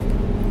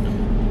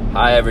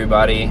Hi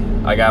everybody,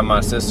 I got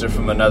my sister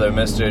from another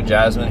Mr.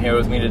 Jasmine here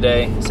with me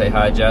today. Say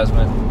hi,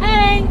 Jasmine.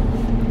 Hey!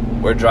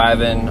 We're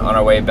driving on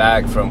our way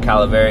back from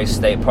Calaveras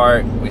State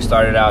Park. We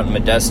started out in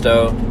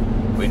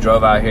Modesto. We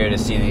drove out here to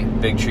see the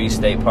Big Tree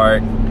State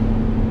Park.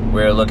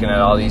 We were looking at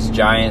all these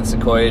giant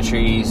sequoia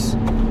trees.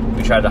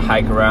 We tried to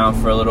hike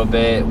around for a little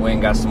bit, went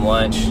and got some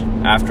lunch.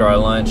 After our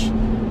lunch,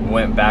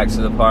 went back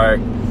to the park,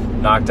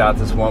 knocked out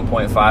this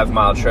 1.5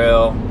 mile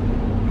trail,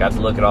 got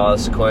to look at all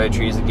the sequoia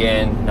trees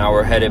again. Now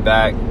we're headed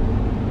back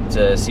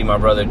to see my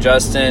brother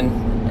Justin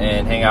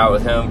and hang out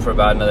with him for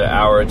about another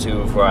hour or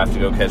two before I have to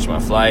go catch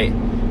my flight.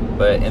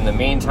 But in the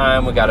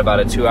meantime, we got about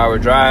a 2-hour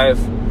drive,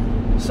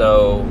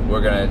 so we're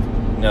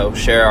gonna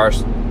share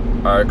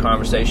our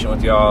conversation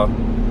with y'all,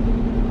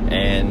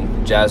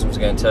 and Jasmine's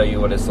gonna tell you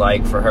what it's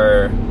like for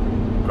her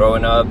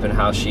growing up and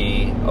how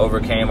she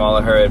overcame all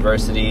of her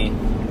adversity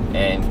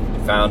and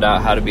found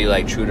out how to be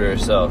true to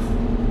herself.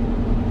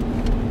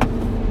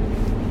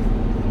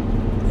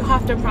 You'll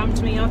have to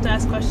prompt me. You'll have to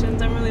ask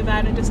questions. I'm really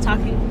bad at just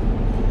talking.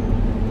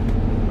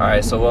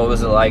 Alright, so what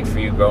was it like for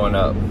you growing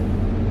up?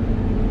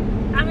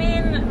 I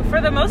mean, for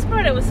the most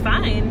part, it was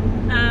fine.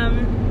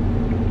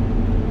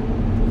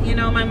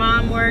 My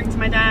mom worked,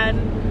 my dad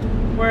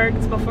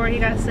worked before he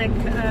got sick.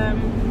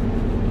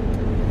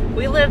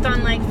 We lived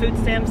on food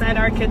stamps. I had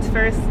our kids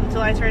first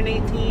until I turned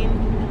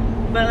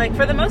 18. But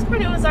for the most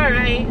part, it was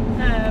alright.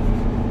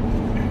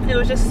 It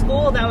was just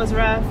school that was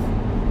rough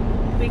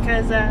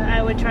because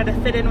I would try to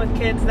fit in with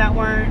kids that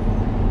weren't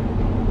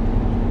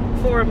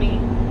for me.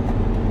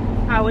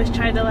 I always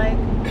tried to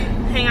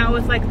hang out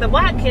with the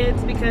black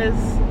kids because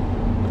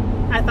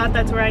I thought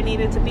that's where I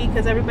needed to be,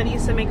 because everybody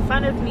used to make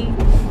fun of me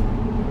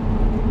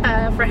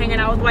for hanging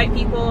out with white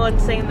people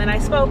and saying that I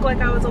spoke like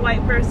I was a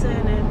white person,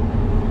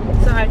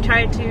 and so I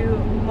tried to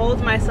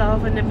mold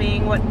myself into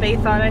being what they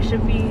thought I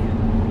should be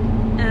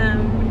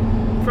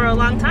for a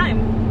long time,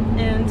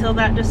 until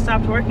that just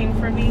stopped working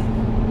for me.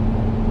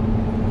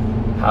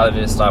 How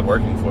did it stop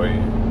working for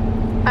you?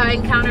 I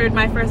encountered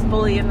my first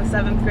bully in the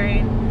 7th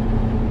grade.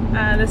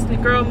 This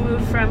girl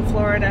moved from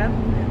Florida.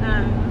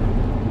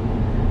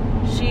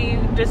 She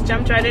just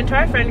jumped right into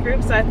our friend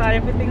group, so I thought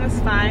everything was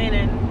fine.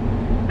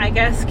 And I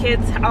guess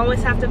kids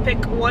always have to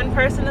pick one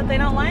person that they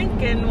don't like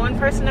and one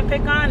person to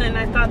pick on. And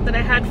I thought that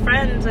I had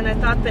friends, and I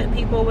thought that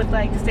people would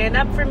stand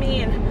up for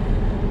me,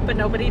 but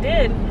nobody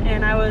did.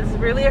 And I was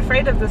really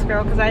afraid of this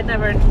girl because I'd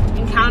never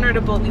encountered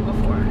a bully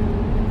before.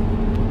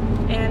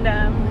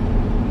 And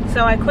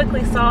so I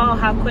quickly saw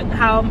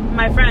how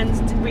my friends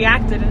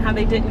reacted and how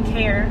they didn't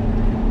care,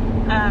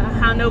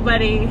 how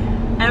nobody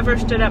ever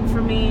stood up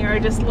for me or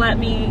just let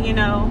me,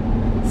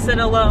 sit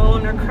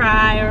alone or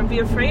cry or be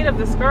afraid of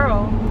this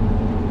girl.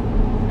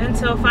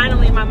 Until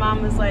finally my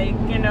mom was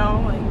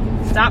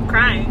stop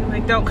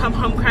crying. Don't come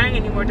home crying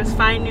anymore. Just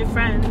find new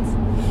friends.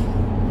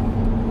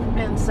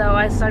 And so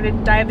I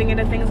started diving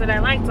into things that I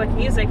liked, like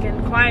music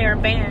and choir,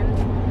 band.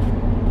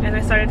 And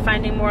I started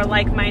finding more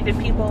like-minded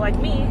people like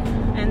me.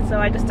 And so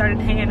I just started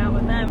hanging out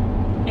with them.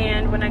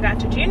 And when I got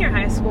to junior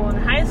high school and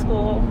high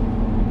school,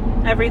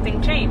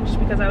 everything changed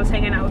because I was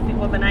hanging out with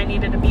people that I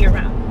needed to be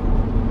around.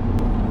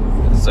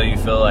 So you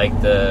feel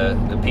like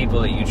the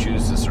people that you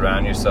choose to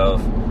surround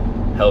yourself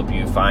help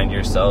you find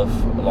yourself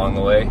along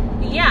the way?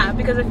 Yeah,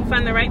 because if you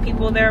find the right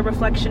people, they're a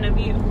reflection of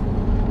you.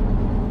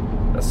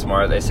 That's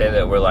smart. They say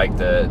that we're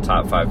the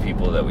top 5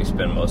 people that we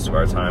spend most of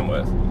our time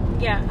with.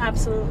 Yeah,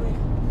 absolutely.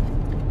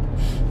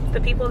 The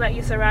people that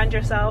you surround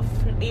yourself,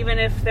 even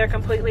if they're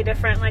completely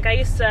different. I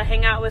used to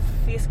hang out with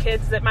these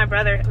kids that my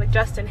brother,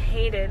 Justin,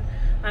 hated.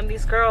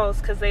 These girls,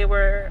 because they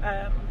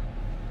were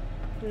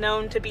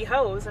known to be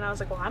hoes. And I was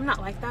like, well, I'm not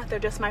like that. They're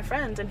just my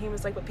friends. And he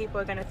was like, but people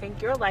are going to think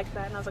you're like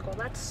that. And I was like, well,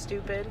 that's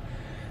stupid.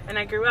 And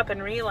I grew up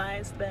and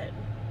realized that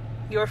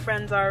your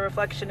friends are a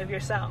reflection of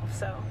yourself.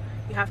 So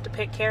you have to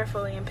pick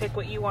carefully and pick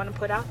what you want to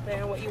put out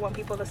there, what you want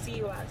people to see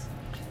you as.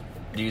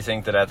 Do you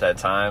think that at that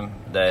time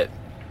that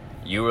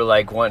you were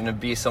wanting to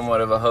be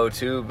somewhat of a hoe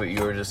too, but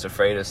you were just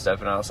afraid of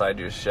stepping outside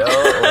your shell?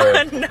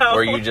 Or No.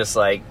 were you just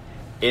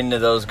into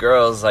those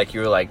girls,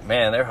 you were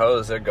man, they're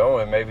hoes, they're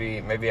going,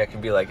 maybe I can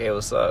be hey,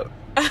 what's up?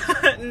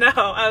 No,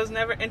 I was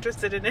never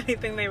interested in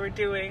anything they were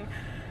doing.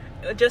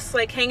 Just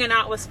hanging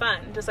out was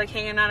fun. Just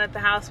hanging out at the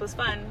house was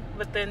fun.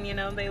 But then,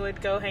 they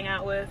would go hang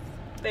out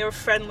they were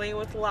friendly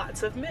with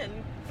lots of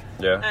men.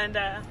 Yeah. And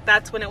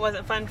that's when it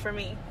wasn't fun for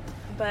me.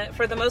 But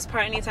for the most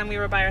part, anytime we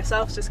were by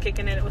ourselves just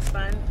kicking it was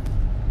fun.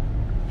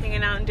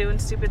 Hanging out and doing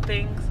stupid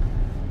things.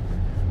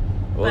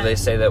 Well, they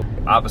say that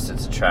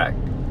opposites attract.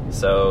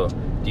 So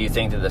do you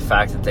think that the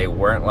fact that they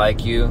weren't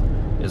like you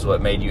is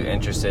what made you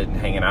interested in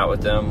hanging out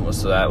with them,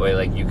 so that way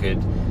you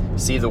could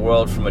see the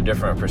world from a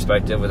different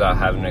perspective without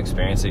having to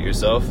experience it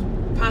yourself?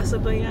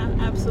 Possibly, yeah,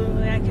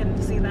 absolutely. I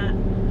can see that.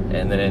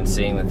 And then in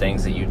seeing the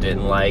things that you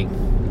didn't like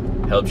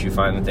helped you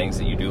find the things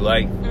that you do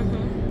like?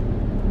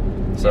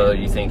 Mm-hmm. So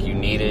you think you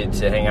needed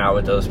to hang out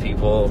with those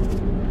people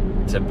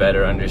to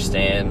better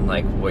understand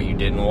what you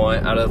didn't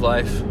want out of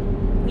life?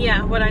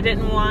 Yeah, what I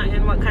didn't want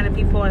and what kind of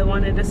people I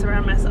wanted to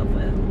surround myself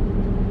with.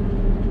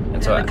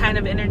 and the kind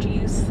of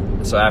energies.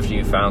 So after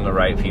you found the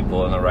right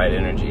people and the right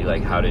energy,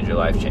 like, how did your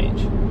life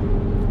change?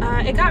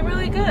 It got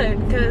really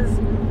good, because,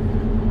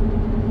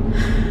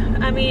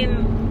 I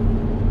mean,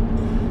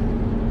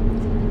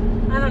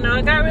 I don't know,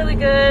 it got really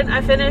good.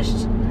 I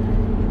finished,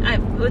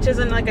 which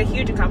isn't like a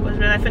huge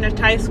accomplishment, I finished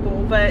high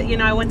school, but, you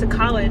know, I went to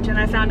college and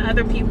I found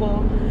other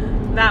people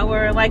that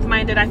were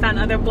like-minded. I found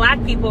other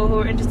black people who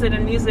were interested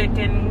in music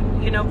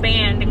and, you know,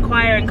 band and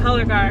choir and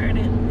color guard.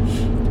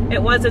 And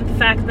it wasn't the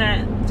fact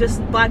that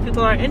just black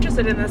people are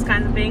interested in those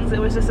kinds of things. It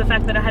was just the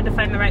fact that I had to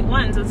find the right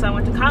ones. And so I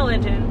went to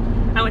college,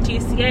 and I went to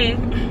UCA,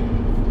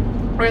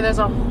 where there's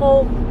a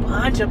whole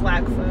bunch of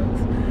black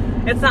folks.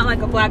 It's not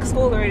like a black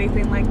school or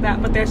anything like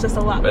that, but there's just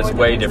a lot more. It's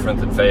way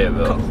different than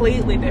Fayetteville.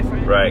 Completely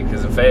different. Right,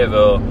 because in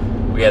Fayetteville,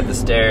 we had the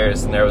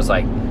stairs, and there was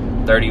like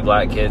 30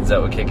 black kids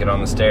that would kick it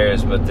on the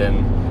stairs, but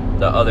then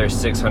the other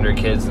 600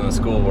 kids in the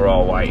school were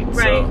all white.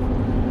 Right.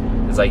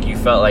 So it's like you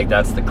felt like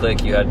that's the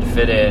clique you had to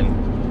fit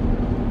in.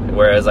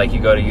 Whereas like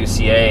you go to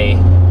UCA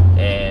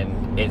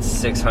and it's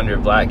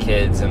 600 black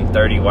kids and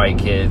 30 white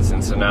kids.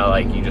 And so now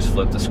like you just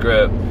flip the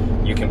script.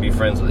 You can be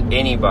friends with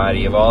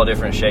anybody of all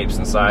different shapes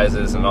and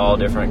sizes and all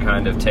different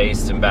kind of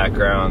tastes and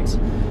backgrounds.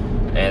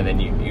 And then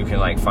you can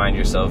like find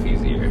yourself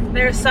easier.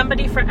 There's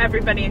somebody for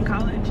everybody in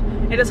college.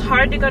 It is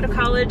hard to go to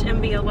college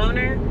and be a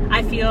loner,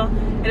 I feel.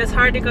 It is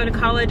hard to go to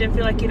college and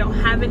feel like you don't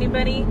have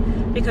anybody,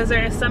 because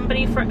there is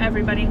somebody for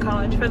everybody in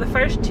college. For the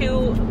first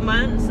 2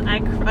 months, I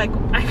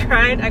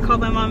cried. I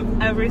called my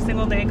mom every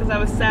single day because I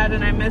was sad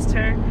and I missed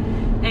her.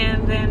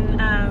 And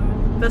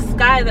then this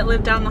guy that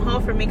lived down the hall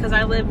from me, because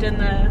I lived in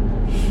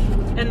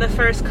the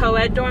first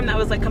co-ed dorm that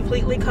was like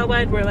completely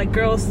co-ed, where like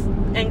girls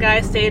and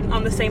guys stayed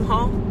on the same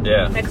hall,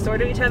 next door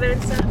to each other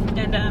and stuff.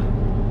 And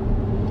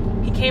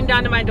he came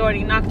down to my door and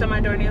he knocked on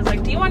my door and he was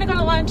like, "Do you want to go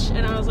to lunch?"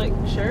 And I was like,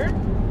 "Sure.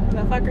 Who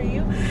the fuck are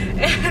you?"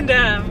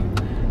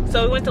 And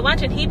so we went to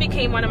lunch, and he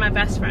became one of my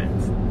best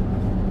friends.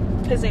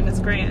 His name is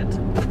Grant.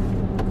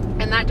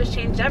 And that just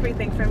changed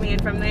everything for me.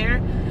 And from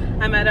there,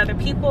 I met other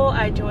people.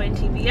 I joined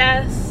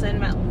TBS and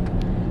met,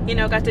 you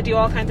know, got to do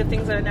all kinds of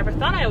things that I never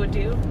thought I would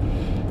do.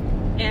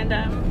 And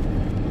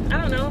I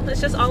don't know, it's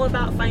just all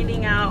about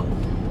finding out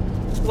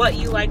what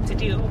you like to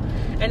do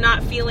and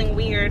not feeling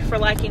weird for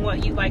liking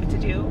what you like to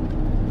do.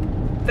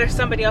 There's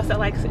somebody else that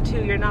likes it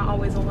too. You're not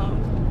always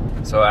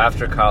alone. So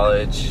after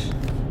college,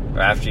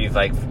 or after you've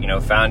like, you know,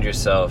 found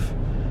yourself,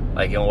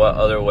 like in what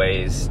other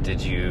ways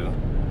did you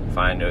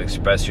find to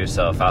express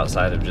yourself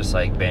outside of just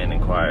like band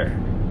and choir?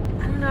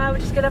 I don't know, I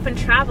would just get up and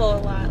travel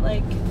a lot.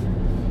 Like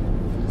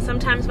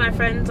sometimes my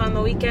friends on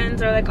the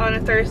weekends or like on a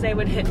Thursday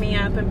would hit me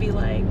up and be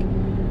like,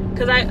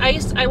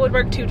 because I would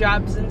work 2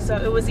 jobs, and so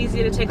it was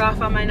easy to take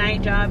off on my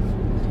night job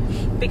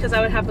because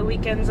I would have the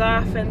weekends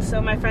off. And so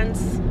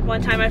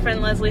one time my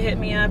friend Leslie hit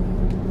me up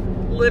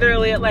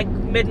literally at like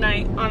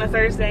midnight on a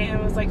Thursday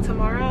and was like,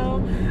 "Tomorrow,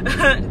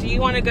 do you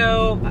want to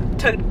go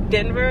to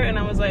Denver?" And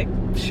I was like,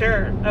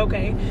 "Sure,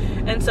 okay."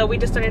 And so we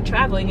just started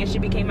traveling, and she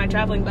became my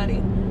traveling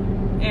buddy.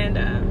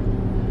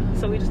 And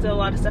so we just did a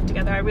lot of stuff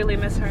together. I really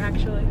miss her,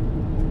 actually.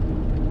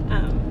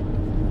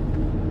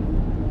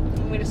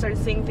 We just started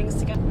seeing things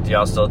together. Do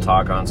y'all still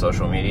talk on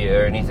social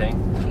media or anything?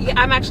 Yeah,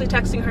 I'm actually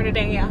texting her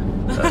today, yeah.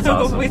 That's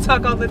awesome. We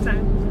talk all the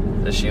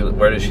time.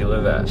 Where does she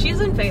live at? She's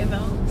in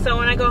Fayetteville. So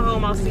when I go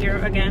home, I'll see her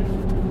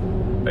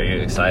again. Are you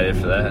excited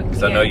for that?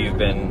 Because I know you've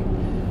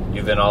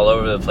been all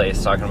over the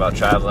place talking about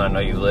traveling. I know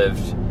you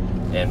lived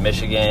in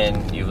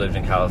Michigan, you lived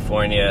in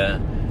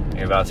California,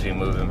 you're about to be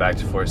moving back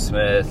to Fort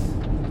Smith.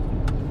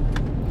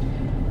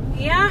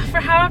 Yeah,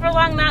 for however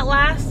long that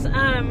lasts.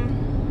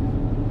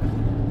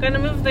 Gonna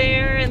move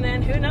there, and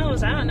then who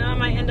knows? I don't know. I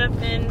might end up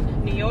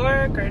in New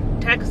York or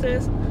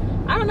Texas.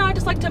 I don't know. I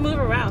just like to move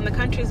around. The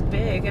country's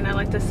big, and I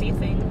like to see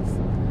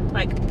things.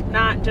 Like,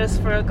 not just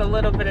for like a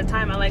little bit of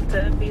time. I like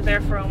to be there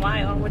for a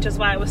while, which is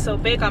why I was so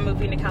big on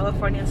moving to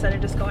California instead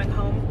of just going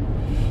home.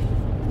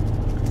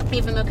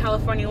 Even though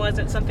California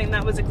wasn't something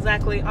that was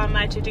exactly on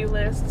my to-do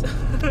list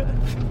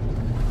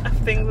of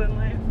things in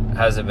life.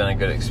 Has it been a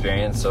good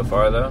experience so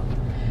far, though?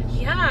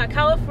 Yeah,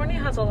 California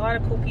has a lot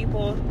of cool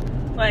people.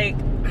 Like,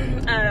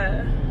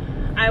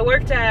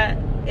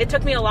 it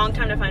took me a long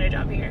time to find a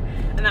job here,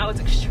 and that was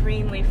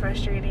extremely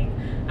frustrating.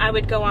 I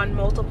would go on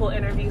multiple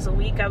interviews a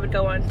week. I would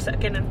go on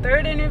 2nd and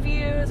 3rd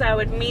interviews. I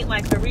would meet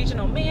like the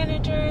regional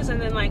managers, and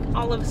then like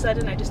all of a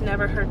sudden I just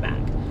never heard back.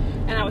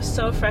 And I was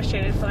so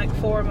frustrated for like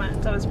 4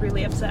 months. I was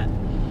really upset.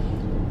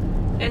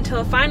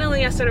 Until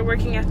finally I started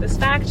working at this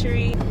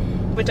factory,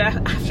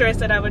 after I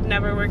said I would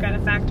never work at a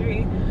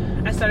factory,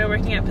 I started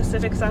working at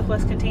Pacific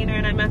Southwest Container,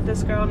 and I met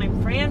this girl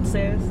named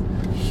Frances.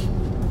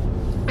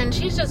 And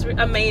she's just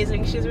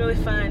amazing. She's really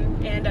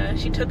fun. And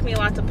she took me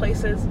lots of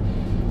places.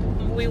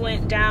 We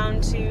went down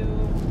to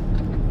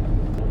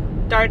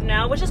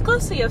Dardanelle, which is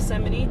close to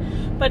Yosemite,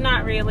 but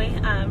not really.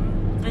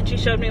 And she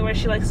showed me where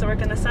she likes to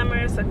work in the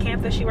summers, the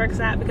camp that she works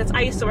at, because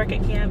I used to work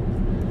at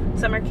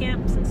summer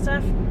camps and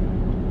stuff.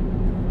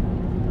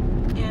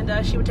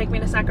 And she would take me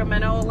to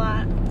Sacramento a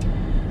lot.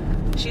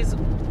 She's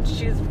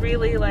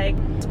really like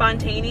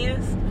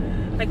spontaneous.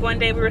 Like one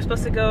day we were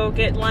supposed to go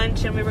get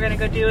lunch and we were gonna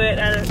go do it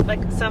at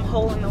like some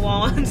hole in the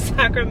wall in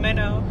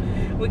Sacramento.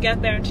 We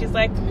get there and she's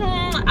like,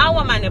 I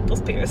want my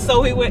nipples pierced.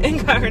 So we went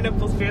and got her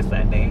nipples pierced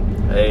that day.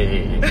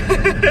 Hey.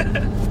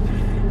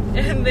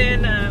 And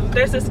then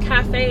there's this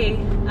cafe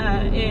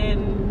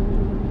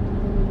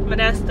in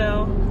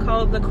Modesto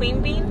called the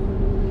Queen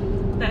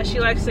Bean that she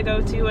likes to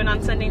go to, and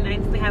on Sunday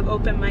nights they have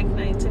open mic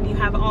nights, and you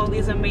have all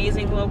these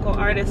amazing local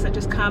artists that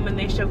just come and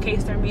they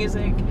showcase their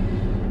music,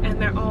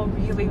 and they're all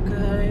really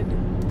good.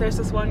 There's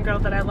this one girl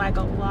that I like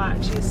a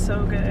lot. She's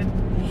so good.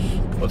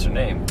 What's her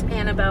name?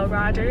 Annabelle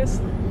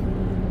Rogers.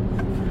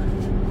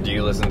 Do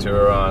you listen to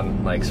her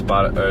on like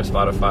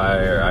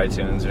Spotify or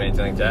iTunes or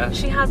anything like that?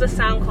 She has a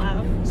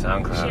SoundCloud.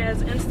 SoundCloud. She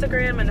has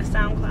Instagram and a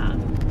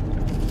SoundCloud.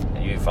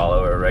 And you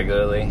follow her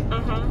regularly?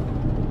 Uh-huh.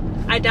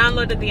 I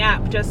downloaded the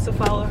app just to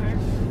follow her.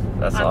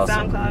 That's on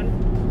awesome.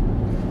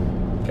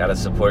 SoundCloud. Gotta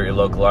support your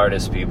local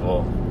artists,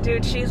 people.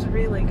 Dude, she's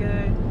really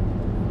good.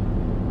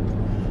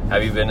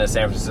 Have you been to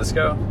San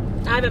Francisco?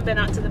 I haven't been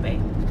out to the Bay.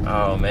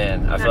 Oh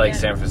man, I feel Not like yet.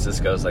 San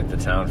Francisco is like the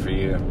town for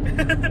you.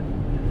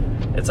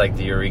 It's like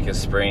the Eureka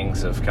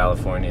Springs of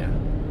California.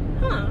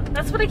 Huh.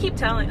 That's what I keep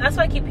telling. That's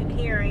what I keep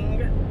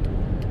hearing.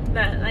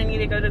 That I need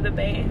to go to the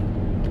Bay.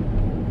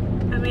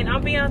 I mean, I'll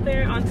be out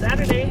there on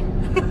Saturday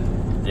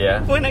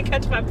Yeah? when I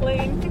catch my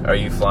plane. Are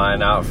you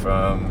flying out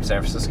from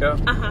San Francisco?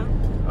 Uh-huh.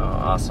 Oh,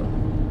 awesome.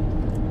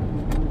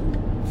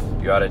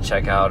 You ought to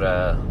check out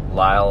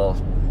Lyle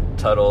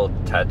Tuttle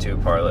Tattoo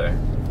Parlor.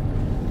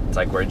 It's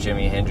like where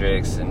Jimi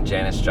Hendrix and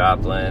Janis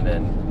Joplin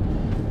and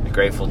the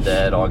Grateful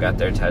Dead all got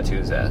their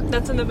tattoos at.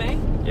 That's in the Bay?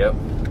 Yep.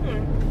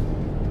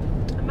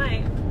 I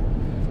might.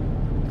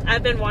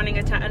 I've been wanting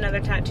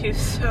another tattoo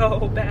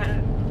so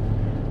bad.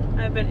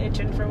 I've been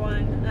itching for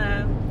one.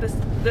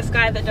 This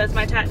guy that does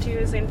my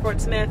tattoos in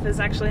Fort Smith is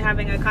actually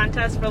having a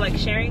contest for like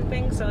sharing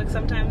things. So like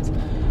sometimes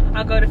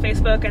I'll go to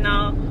Facebook and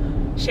I'll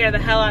share the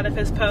hell out of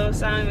his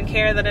posts. I don't even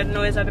care that it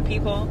annoys other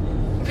people,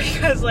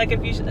 because like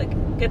if you like,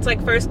 it's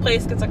like first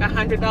place gets like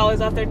 $100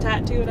 off their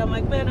tattoo, and I'm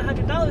like, man,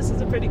 $100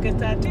 is a pretty good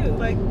tattoo.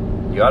 Like,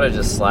 You ought to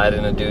just slide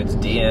in a dude's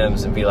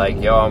DMs and be like,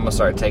 yo, I'm gonna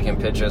start taking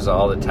pictures of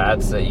all the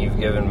tats that you've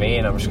given me,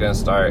 and I'm just gonna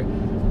start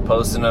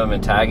posting them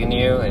and tagging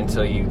you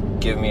until you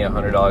give me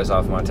 $100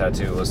 off my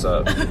tattoo. What's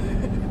up?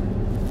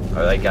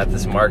 I like got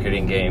this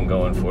marketing game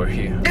going for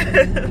you.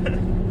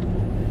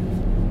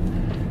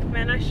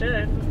 man, I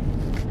should.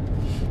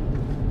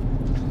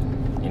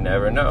 You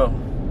never know.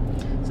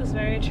 This is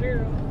very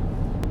true.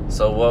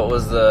 So what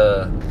was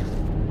the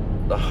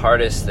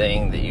hardest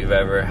thing that you've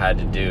ever had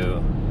to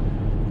do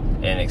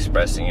in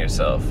expressing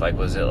yourself? Like,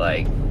 was it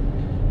like,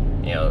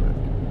 you know,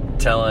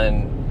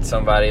 telling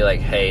somebody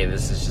like, hey,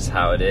 this is just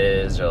how it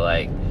is, or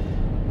like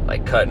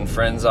cutting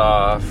friends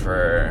off,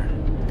 or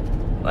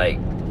like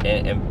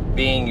and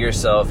being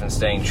yourself and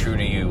staying true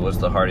to you was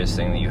the hardest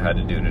thing that you had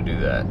to do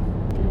that?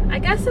 I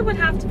guess it would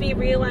have to be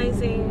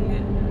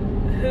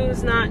realizing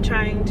who's not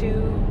trying to,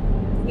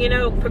 you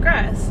know,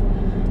 progress.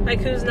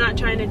 Like, who's not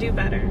trying to do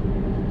better.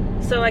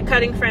 So, like,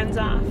 cutting friends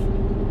off.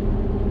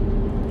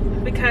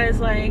 Because,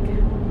 like,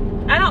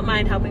 I don't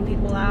mind helping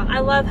people out. I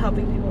love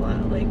helping people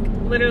out. Like,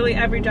 literally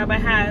every job I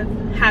have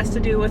has to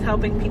do with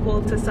helping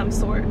people to some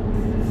sort.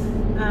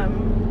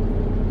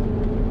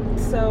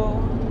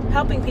 So,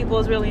 helping people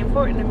is really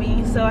important to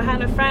me. So, I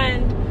had a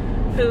friend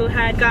who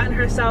had gotten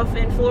herself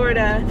in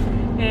Florida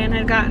and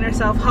had gotten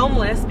herself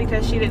homeless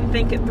because she didn't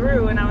think it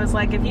through. And I was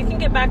like, if you can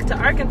get back to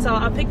Arkansas,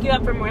 I'll pick you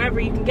up from wherever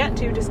you can get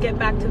to. Just get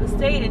back to the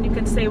state and you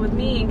can stay with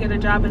me and get a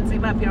job and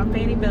save up. You don't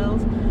pay any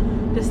bills.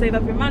 Just save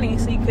up your money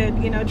so you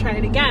could, you know, try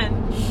it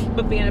again,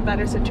 but be in a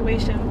better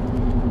situation.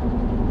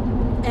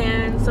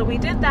 And so we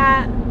did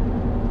that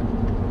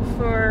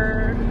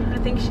for, I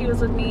think she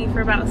was with me for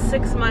about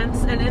 6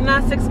 months. And in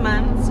that 6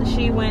 months,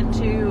 she went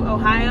to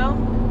Ohio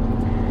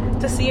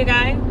to see a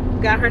guy,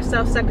 got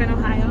herself stuck in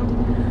Ohio.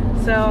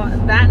 So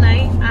that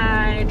night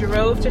I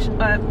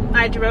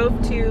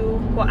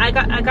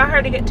got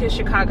her to get to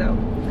Chicago,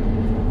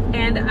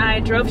 and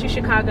I drove to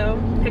Chicago,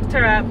 picked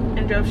her up,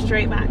 and drove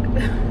straight back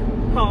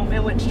home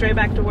and went straight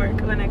back to work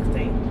the next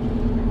day.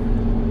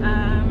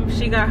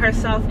 She got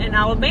herself in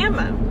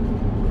Alabama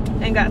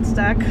and got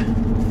stuck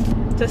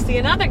to see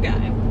another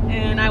guy,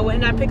 and I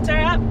went and I picked her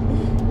up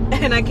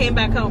and I came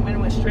back home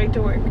and went straight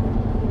to work.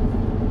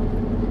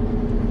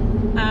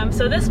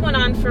 So this went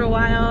on for a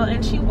while,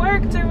 and she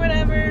worked or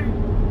whatever,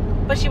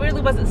 but she really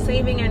wasn't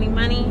saving any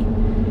money,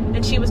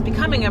 and she was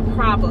becoming a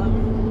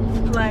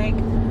problem. Like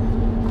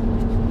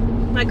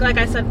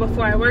I said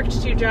before, I worked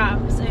 2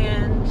 jobs,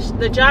 and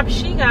the job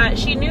she got,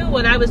 she knew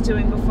what I was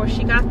doing before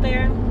she got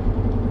there,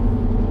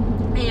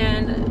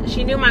 and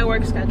she knew my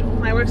work schedule.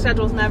 My work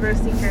schedule is never a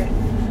secret,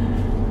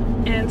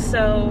 and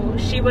so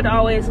she would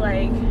always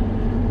like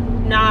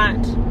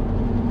not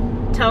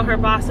tell her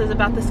bosses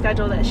about the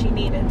schedule that she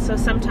needed. So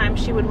sometimes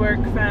she would work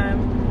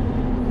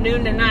from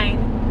noon to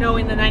 9,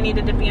 knowing that I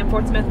needed to be in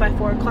Fort Smith by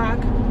 4 o'clock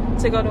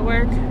to go to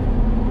work.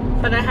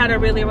 But I had a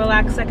really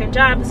relaxed second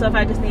job, so if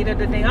I just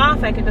needed a day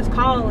off, I could just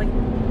call,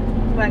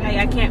 like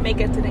I can't make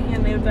it today,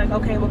 and they would be like,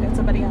 okay, we'll get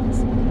somebody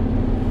else.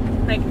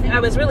 Like, I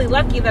was really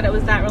lucky that it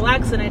was that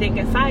relaxed and I didn't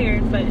get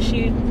fired, but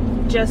she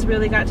just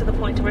really got to the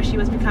point to where she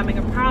was becoming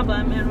a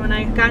problem. And when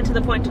I got to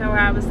the point to where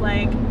I was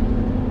like,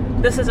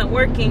 this isn't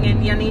working and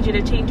I need you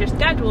to change your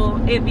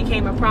schedule, it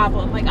became a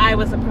problem. Like, I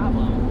was a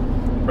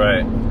problem.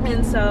 Right.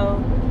 And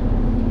so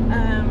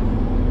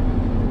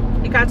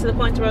it got to the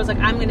point where I was like,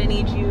 I'm going to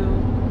need you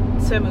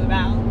to move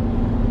out.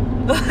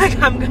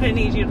 Like, I'm going to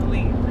need you to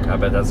leave. I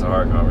bet that's a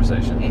hard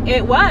conversation.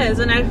 It was,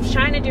 and I was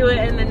trying to do it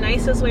in the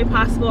nicest way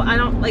possible. I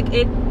don't, like,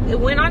 it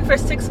went on for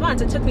 6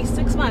 months. It took me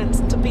 6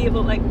 months to be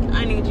able, like,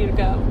 I need you to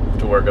go.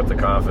 To work up the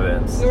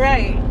confidence.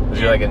 Right. Because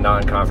you're like a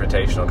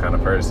non-confrontational kind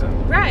of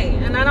person. Right.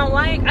 And I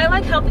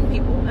like helping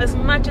people as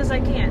much as I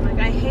can. Like,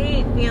 I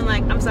hate being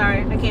like, I'm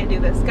sorry, I can't do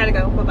this. Gotta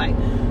go. Bye-bye.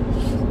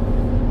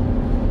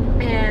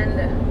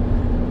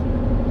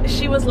 And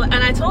she was, and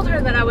I told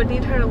her that I would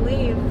need her to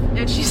leave,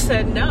 and she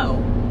said, no,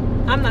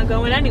 I'm not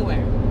going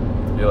anywhere.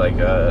 You're like,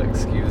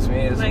 excuse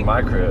me, this is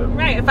my crib.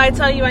 Right. If I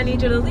tell you I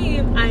need you to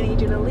leave, I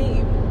need you to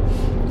leave.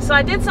 So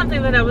I did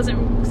something that I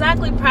wasn't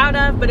exactly proud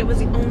of, but it was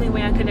the only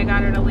way I could have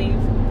got her to leave.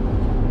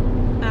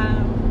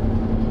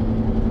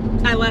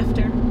 I left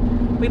her.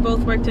 We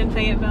both worked in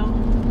Fayetteville.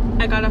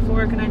 I got off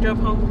work and I drove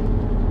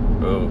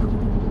home. Ooh.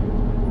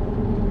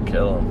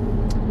 Kill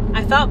him.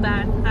 I felt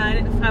bad.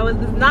 I was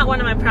not one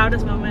of my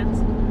proudest moments,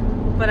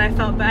 but I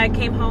felt bad. I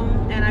came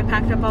home and I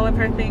packed up all of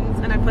her things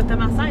and I put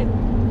them outside.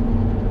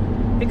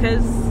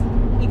 Because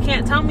you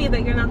can't tell me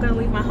that you're not going to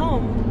leave my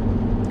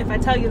home if I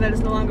tell you that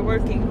it's no longer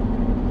working.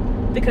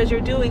 Because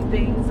you're doing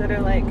things that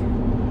are like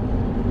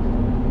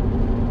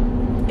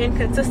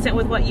inconsistent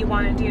with what you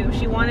want to do.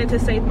 She wanted to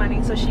save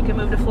money so she could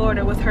move to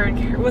Florida with her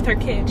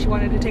kid. She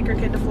wanted to take her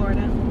kid to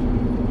Florida.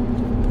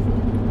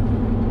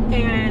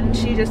 And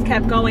she just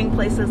kept going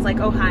places like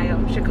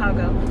Ohio,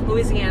 Chicago,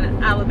 Louisiana,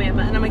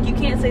 Alabama. And I'm like, you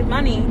can't save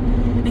money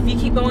if you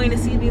keep going to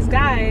see these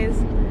guys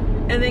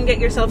and then get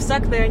yourself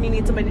stuck there and you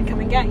need somebody to come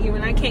and get you.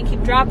 And I can't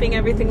keep dropping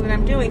everything that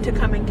I'm doing to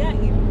come and get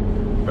you.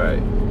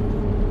 Right.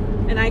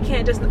 And I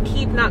can't just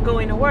keep not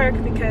going to work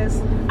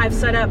because I've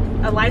set up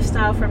a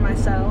lifestyle for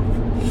myself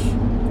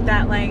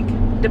that, like,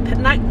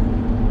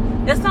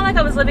 it's not like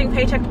I was living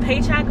paycheck to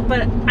paycheck,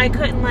 but I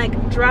couldn't,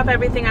 like, drop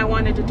everything I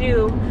wanted to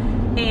do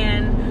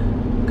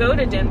and go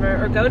to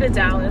Denver or go to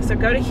Dallas or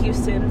go to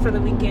Houston for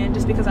the weekend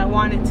just because I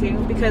wanted to,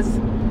 because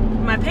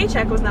my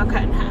paycheck was now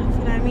cut in half, you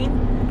know what I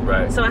mean?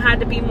 Right. So I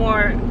had to be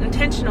more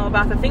intentional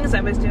about the things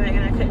I was doing,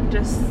 and I couldn't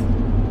just...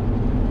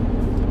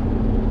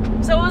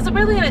 So it was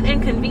really an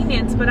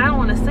inconvenience, but I don't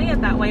want to say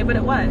it that way, but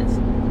it was.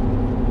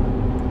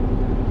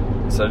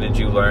 So did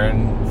you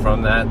learn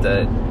from that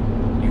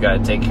you got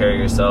to take care of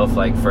yourself,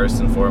 like, first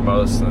and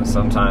foremost, and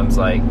sometimes,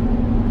 like,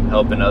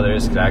 helping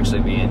others could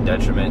actually be in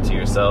detriment to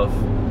yourself?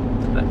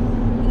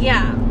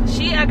 Yeah,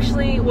 she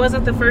actually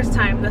wasn't the first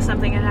time that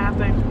something had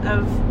happened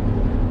of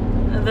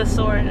the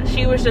sort.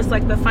 She was just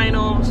like the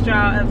final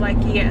straw of like,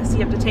 yes, you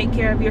have to take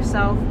care of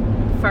yourself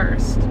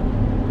first.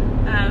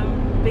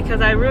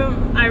 Because I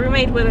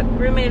roommated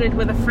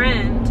with a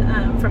friend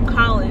from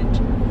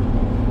college.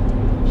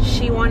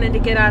 She wanted to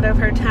get out of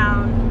her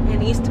town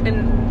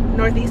in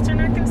northeastern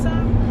Arkansas,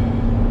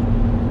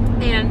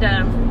 and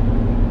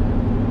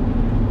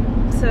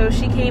so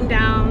she came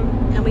down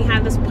and we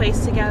had this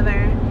place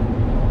together.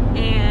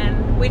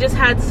 And we just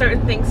had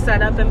certain things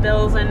set up and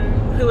bills and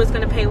who was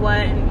going to pay what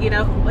and, you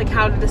know, like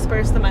how to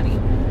disperse the money.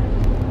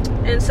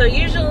 And so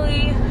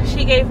usually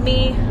she gave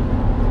me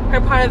her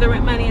part of the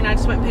rent money and I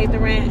just went and paid the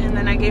rent, and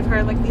then I gave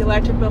her like the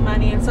electric bill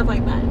money and stuff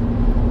like that.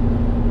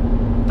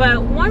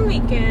 But one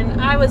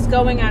weekend I was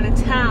going out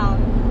of town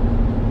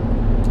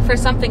for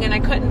something and I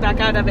couldn't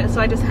back out of it,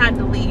 so I just had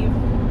to leave.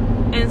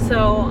 And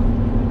so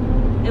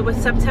it was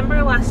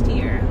September last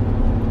year.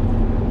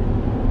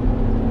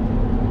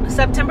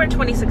 September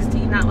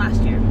 2016, not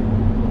last year.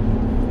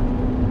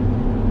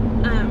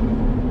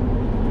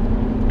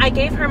 I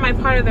gave her my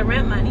part of the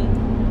rent money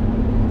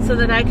so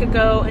that I could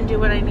go and do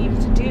what I needed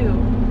to do.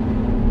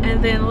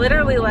 And then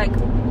literally like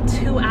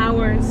 2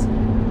 hours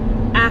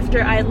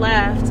after I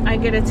left, I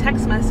get a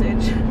text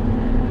message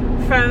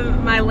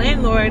from my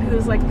landlord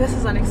who's like, this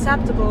is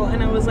unacceptable.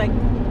 And I was like,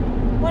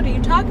 what are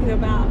you talking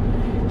about?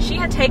 She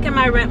had taken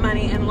my rent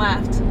money and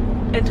left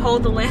and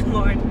told the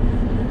landlord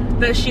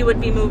that she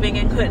would be moving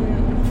and couldn't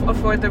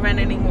afford the rent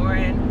anymore,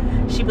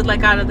 and she would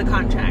like out of the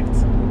contract.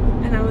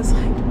 And I was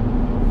like,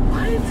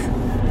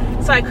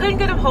 what? So I couldn't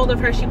get a hold of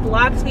her. She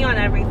blocked me on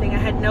everything. I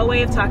had no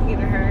way of talking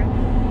to her.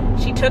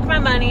 She took my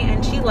money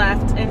and she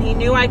left, and he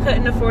knew I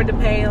couldn't afford to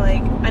pay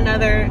like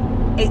another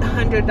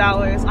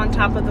 $800 on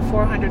top of the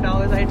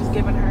 $400 I had just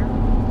given her.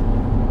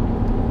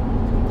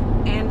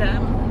 And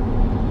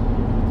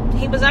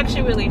he was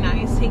actually really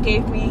nice. He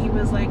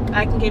was like,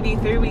 I can give you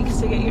 3 weeks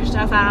to get your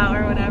stuff out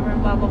or whatever,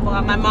 blah blah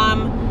blah. My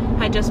mom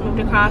had just moved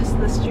across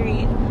the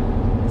street,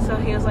 so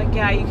he was like,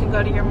 yeah, you can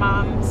go to your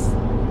mom's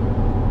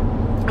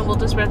and we'll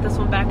just rent this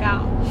one back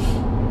out.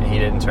 And he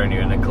didn't turn you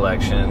into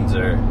collections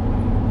or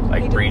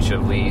like breach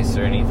of lease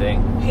or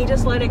anything? He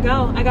just let it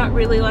go. I got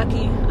really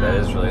lucky. That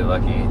is really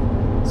lucky.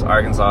 So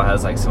Arkansas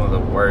has like some of the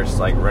worst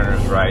like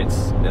renters'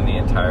 rights in the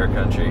entire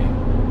country.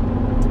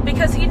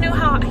 because he knew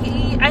how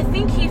I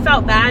think he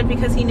felt bad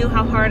because he knew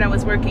how hard I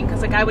was working.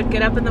 Because like I would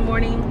get up in the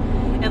morning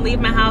and leave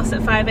my house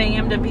at 5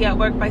 a.m. to be at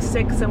work by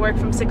 6 and work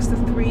from 6 to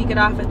 3, get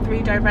off at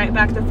 3, drive right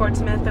back to Fort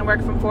Smith and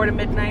work from 4 to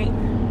midnight.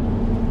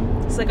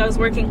 It's like I was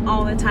working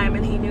all the time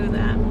and he knew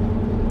that.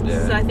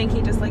 Yeah. So I think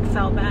he just like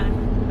felt bad.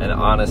 And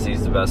honesty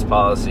is the best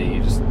policy.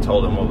 You just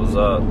told him what was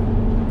up.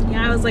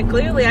 Yeah, I was like,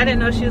 clearly I didn't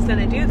know she was going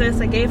to do this.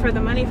 I gave her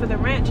the money for the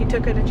rent. She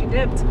took it and she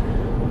dipped.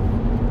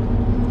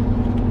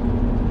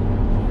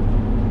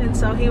 And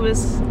so he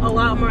was a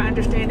lot more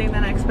understanding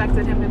than I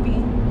expected him to be.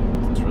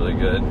 It's really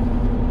good.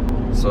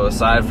 So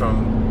aside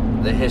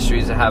from the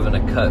histories of having to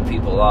cut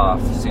people off,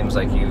 seems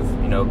like you've,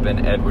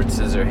 been Edward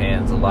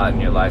Scissorhands a lot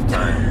in your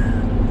lifetime.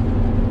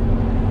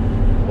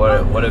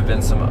 What have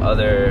been some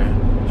other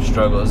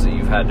struggles that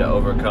you've had to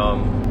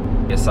overcome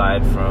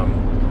aside from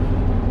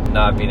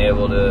not being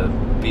able to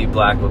be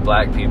black with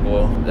black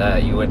people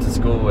that you went to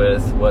school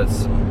with?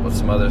 What's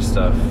some other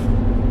stuff?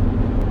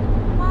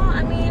 Well,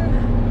 I mean,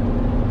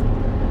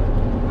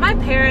 my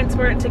parents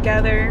weren't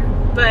together,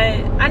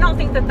 but I don't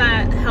think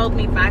that held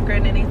me back or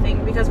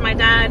anything, because my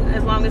dad,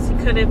 as long as he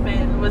could have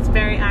been, was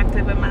very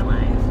active in my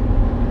life.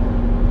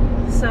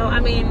 So, I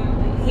mean,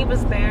 he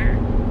was there.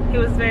 He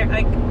was very,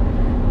 like,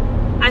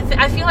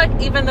 I feel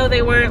like even though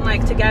they weren't,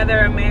 like,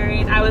 together or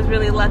married, I was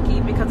really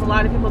lucky, because a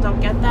lot of people don't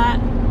get that.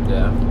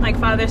 Yeah. Like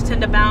fathers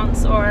tend to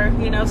bounce, or,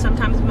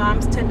 sometimes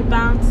moms tend to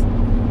bounce.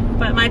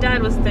 But my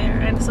dad was there,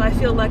 and so I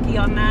feel lucky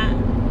on that.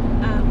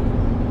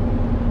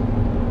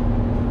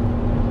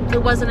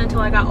 It wasn't until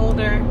I got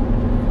older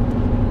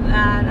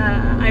that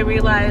I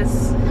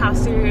realized how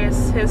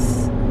serious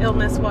his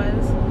illness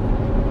was.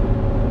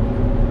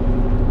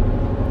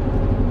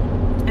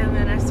 And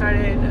then I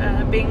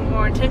started being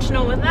more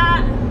intentional with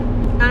that.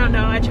 I don't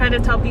know, I try to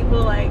tell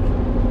people, like,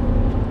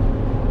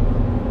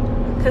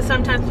 because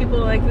sometimes people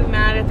like be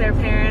mad at their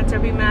parents or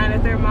be mad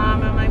at their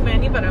mom. I'm like,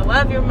 man, you better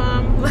love your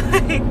mom.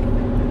 Like,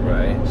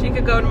 right. She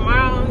could go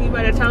tomorrow. You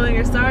better tell her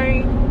you're sorry.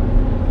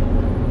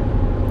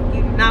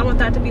 You do not want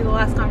that to be the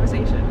last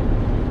conversation.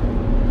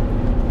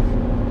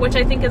 Which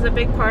I think is a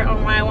big part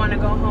on why I want to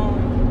go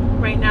home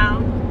right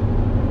now.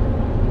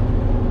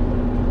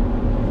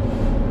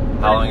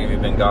 How long have you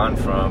been gone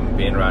from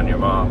being around your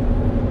mom?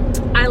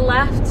 I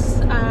left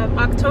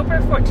October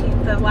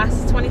 14th of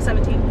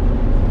 2017.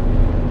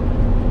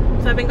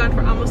 So I've been gone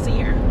for almost a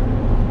year.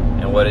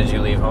 And what did you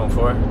leave home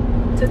for?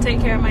 To take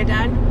care of my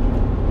dad.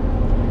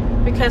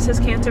 Because his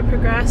cancer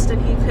progressed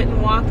and he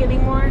couldn't walk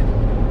anymore.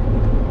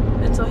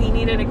 And so he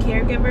needed a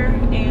caregiver.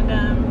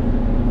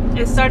 And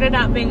it started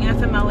out being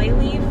FMLA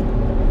leave.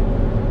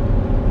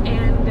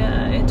 And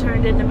it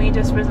turned into me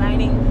just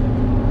resigning.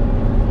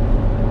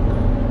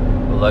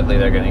 Well, luckily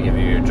they're going to give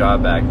you your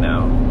job back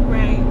now.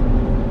 Right.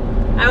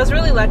 I was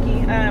really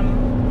lucky.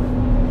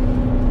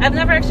 I've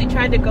never actually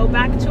tried to go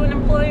back to an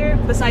employer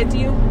besides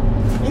you.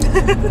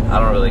 I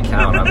don't really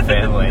count. I'm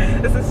family.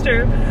 This is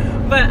true.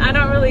 But I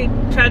don't really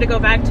try to go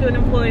back to an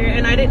employer,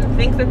 and I didn't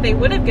think that they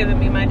would have given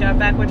me my job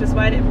back, which is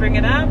why I didn't bring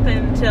it up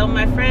until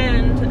my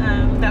friend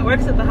that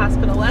works at the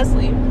hospital,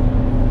 Leslie,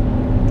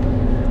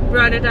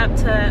 brought it up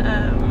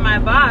to my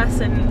boss,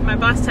 and my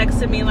boss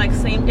texted me like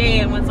same day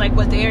and was like,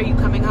 what day are you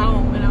coming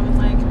home? And I was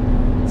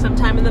like,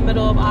 sometime in the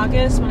middle of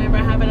August, whenever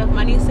I have enough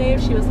money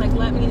saved. She was like,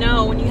 let me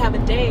know when you have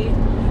a day,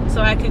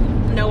 so I could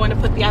know when to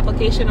put the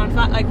application on,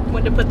 like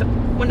when to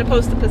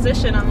post the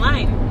position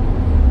online.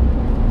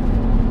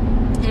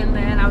 And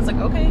then I was like,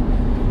 okay.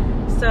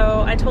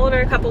 So I told her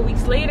a couple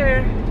weeks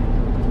later,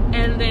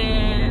 and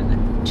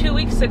then 2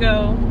 weeks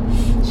ago,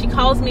 she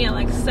calls me at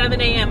like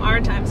 7 a.m. our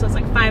time, so it's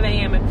like 5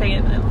 a.m. in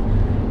Fayetteville.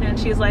 And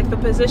she's like, the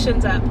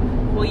position's up.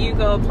 Will you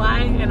go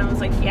apply? And I was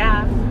like,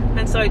 yeah.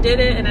 And so I did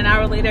it, and an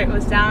hour later it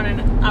was down,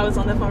 and I was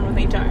on the phone with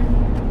HR.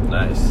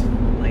 Nice.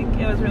 Like,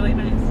 it was really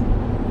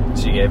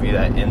nice. She gave you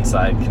that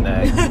inside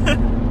connect.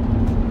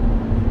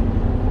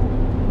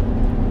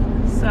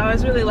 So I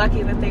was really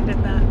lucky that they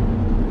did that,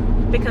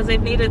 because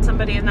they've needed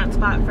somebody in that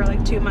spot for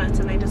like 2 months,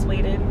 and they just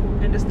waited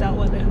and just dealt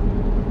with it.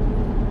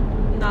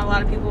 Not a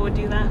lot of people would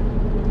do that.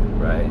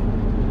 Right.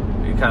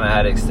 You kind of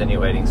had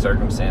extenuating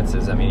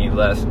circumstances. I mean, you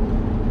left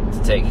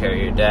to take care of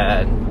your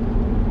dad,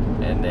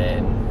 and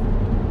then,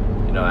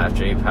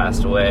 after he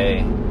passed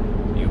away,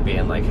 you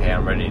being like, hey,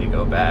 I'm ready to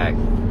go back.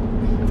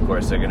 Of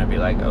course, they're going to be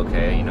like,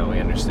 okay, we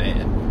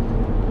understand.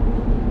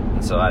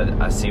 And so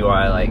I see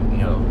why, like,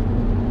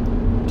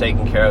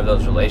 taking care of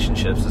those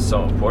relationships is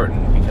so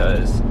important,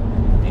 because,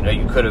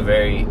 you could have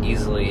very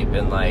easily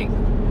been like,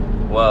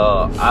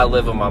 well, I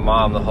live with my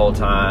mom the whole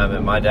time,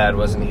 and my dad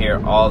wasn't here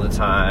all the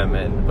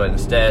time, but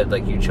instead,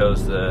 like, you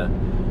chose the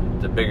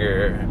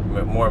bigger,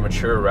 more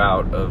mature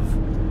route of,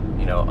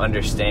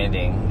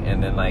 understanding,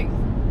 and then, like,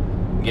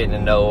 getting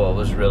to know what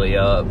was really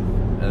up,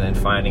 and then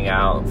finding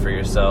out for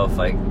yourself,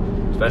 like,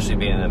 especially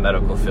being in the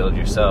medical field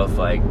yourself,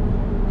 like,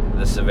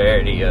 the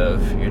severity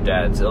of your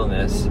dad's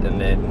illness,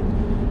 and then,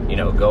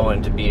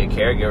 going to be a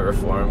caregiver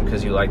for him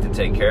because you like to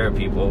take care of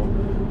people.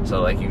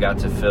 So, like, you got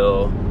to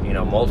fill,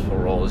 multiple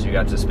roles. You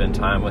got to spend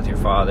time with your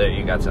father.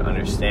 You got to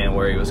understand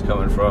where he was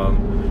coming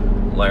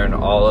from, learn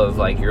all of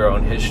like your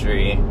own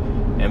history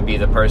and be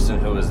the person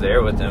who was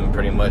there with them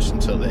pretty much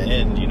until the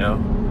end, you know?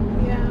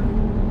 Yeah.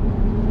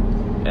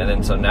 And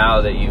then so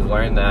now that you've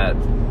learned that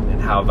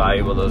and how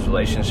valuable those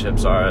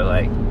relationships are,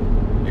 like,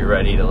 you're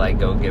ready to like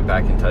go get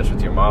back in touch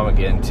with your mom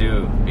again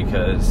too,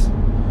 because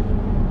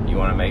you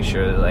want to make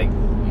sure that like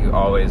you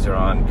always are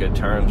on good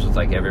terms with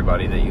like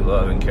everybody that you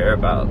love and care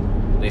about.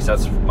 At least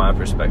that's my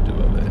perspective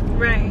of it.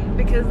 Right,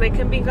 because they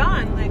can be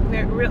gone. Like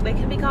they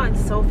can be gone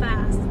so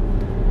fast.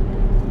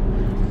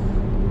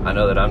 I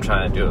know that I'm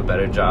trying to do a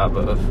better job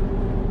of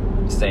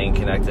staying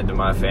connected to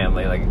my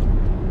family. Like,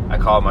 I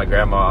called my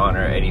grandma on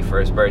her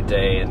 81st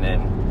birthday, and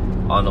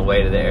then on the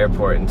way to the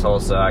airport in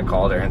Tulsa, I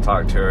called her and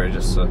talked to her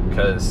just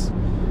because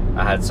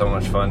I had so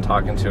much fun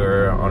talking to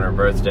her on her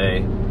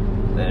birthday.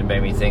 Then it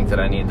made me think that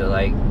I need to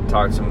like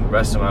talk to the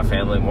rest of my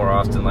family more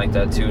often like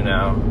that too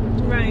now.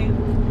 Right.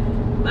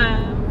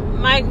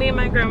 Me and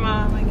my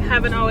grandma like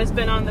haven't always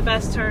been on the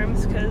best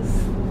terms because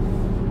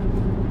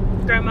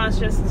grandma's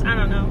just, I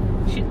don't know.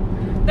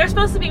 They're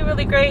supposed to be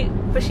really great,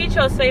 but she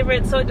chose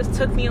favorites, so it just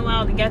took me a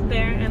while to get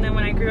there. And then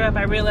when I grew up,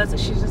 I realized that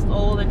she's just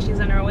old and she's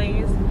in her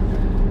ways.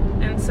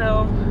 And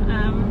so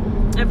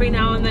every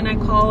now and then I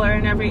call her,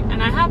 and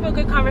I have a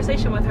good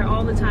conversation with her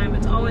all the time.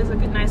 It's always a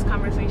good, nice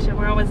conversation.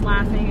 We're always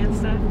laughing and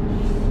stuff.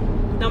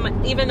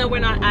 Even though we're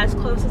not as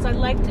close as I'd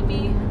like to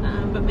be,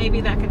 but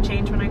maybe that could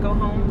change when I go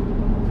home.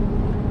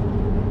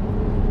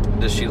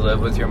 Does she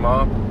live with your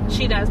mom?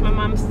 She does. My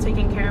mom's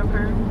taking care of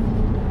her.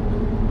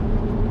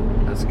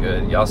 That's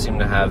good. Y'all seem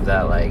to have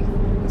that, like,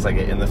 it's like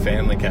an in the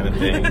family kind of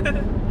thing.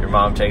 Your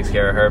mom takes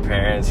care of her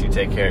parents, you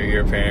take care of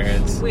your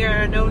parents. We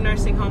are a no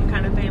nursing home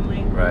kind of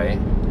family. Right.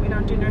 We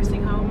don't do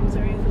nursing homes or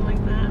anything like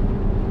that.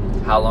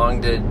 How long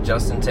did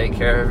Justin take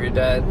care of your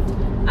dad?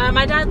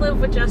 My dad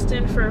lived with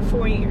Justin for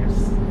 4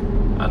 years.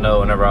 I know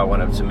whenever I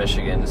went up to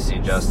Michigan to see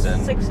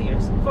Justin, 6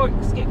 years.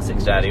 6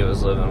 years. Daddy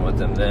was living with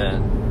him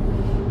then.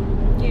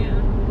 Yeah.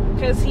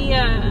 Because he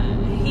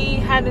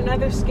had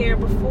another scare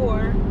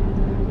before.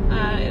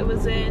 It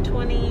was in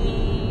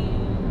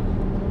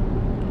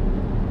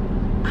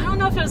I don't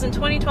know if it was in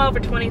 2012 or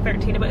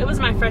 2013, but it was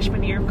my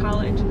freshman year of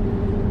college.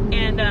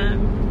 And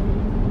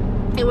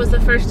it was the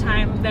first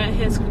time that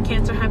his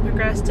cancer had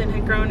progressed and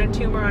had grown a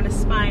tumor on his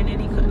spine, and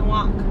he couldn't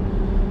walk.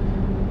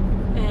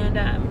 And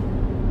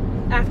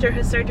after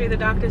his surgery, the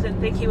doctors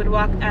didn't think he would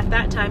walk at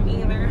that time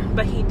either,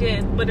 but he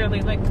did.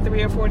 Literally like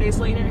 3 or 4 days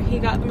later, he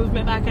got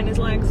movement back in his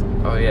legs.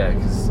 Oh yeah,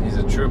 because he's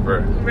a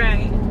trooper.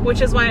 Right,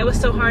 which is why it was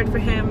so hard for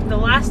him the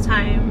last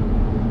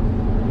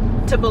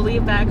time to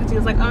believe that, because he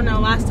was like, oh no,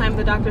 last time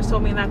the doctors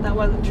told me that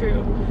wasn't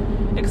true.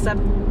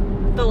 Except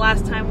the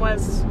last time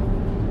was,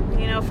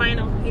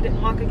 final. He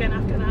didn't walk again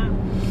after that.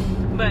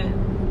 But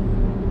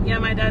yeah,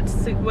 my dad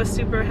was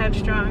super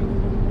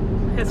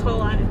headstrong his whole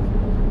life.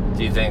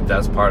 Do you think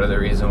that's part of the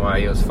reason why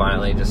he was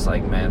finally just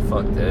like, man,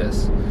 fuck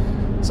this?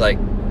 It's like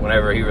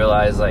whenever he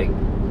realized like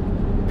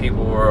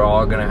people were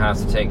all gonna have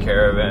to take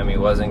care of him, he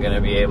wasn't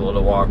gonna be able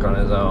to walk on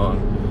his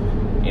own.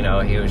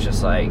 He was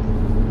just like,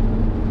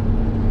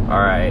 all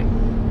right,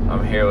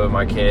 I'm here with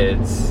my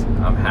kids.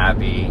 I'm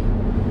happy.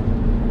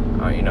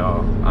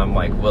 I'm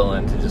like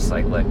willing to just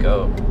like let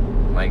go,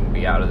 like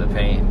be out of the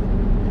pain.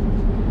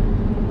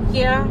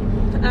 Yeah.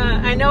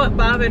 I know it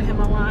bothered him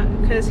a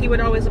lot because he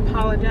would always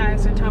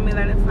apologize or tell me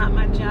that it's not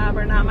my job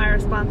or not my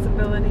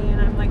responsibility,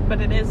 and I'm like,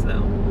 but it is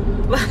though.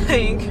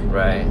 Like,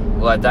 right.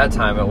 Well, at that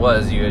time it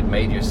was. You had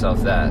made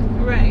yourself that.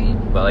 Right.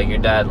 But like your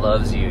dad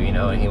loves you,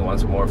 and he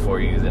wants more for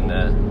you than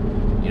to,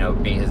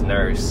 be his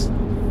nurse.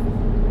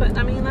 But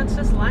I mean, that's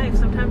just life.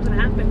 Sometimes it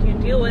happens. You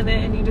deal with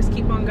it and you just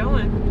keep on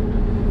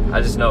going.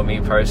 I just know me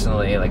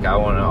personally, like I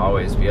want to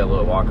always be able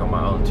to walk on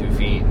my own 2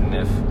 feet, and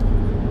if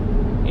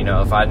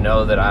I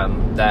know that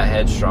I'm that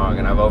headstrong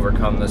and I've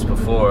overcome this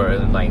before,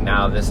 and like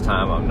now this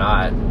time I'm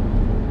not,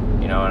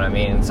 you know what I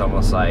mean? It's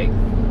almost like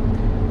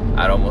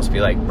I'd almost be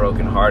like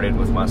brokenhearted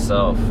with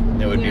myself.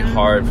 It would be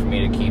hard for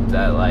me to keep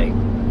that like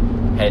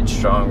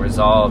headstrong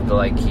resolve to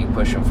like keep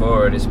pushing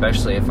forward,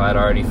 especially if I'd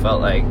already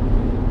felt like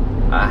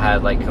I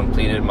had like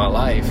completed my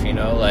life,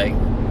 like.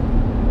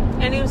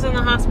 And he was in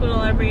the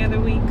hospital every other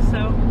week,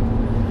 so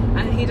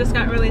he just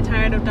got really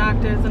tired of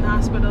doctors and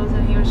hospitals,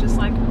 and he was just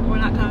like, we're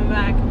not coming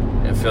back.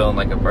 And feeling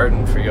like a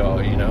burden for y'all,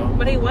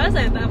 But he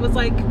wasn't. That was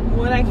like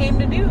what I came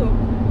to do.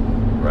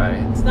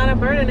 Right. It's not a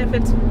burden if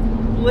it's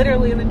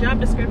literally in the job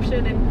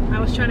description, and I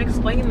was trying to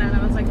explain that.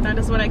 I was like, that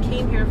is what I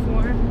came here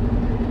for.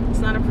 It's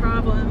not a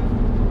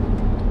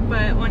problem.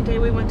 But one day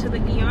we went to the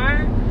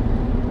ER,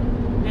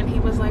 and he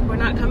was like, we're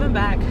not coming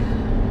back.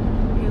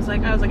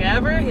 I was like,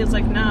 ever? He was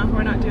like, no,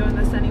 we're not doing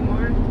this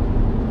anymore.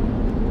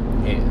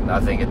 I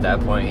think at that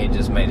point he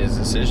just made his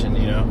decision,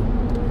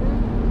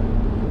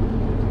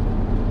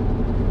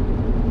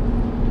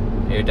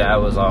 Your dad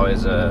was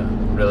always a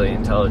really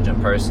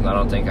intelligent person. I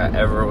don't think I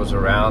ever was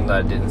around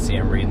that I didn't see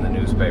him reading the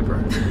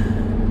newspaper.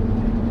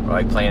 Or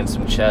like playing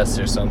some chess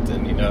or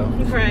something,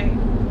 Right.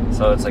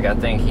 So it's like, I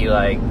think he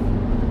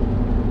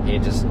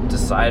just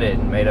decided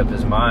and made up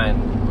his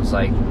mind. It was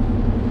like,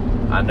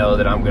 I know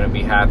that I'm going to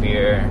be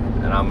happier,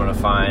 and I'm going to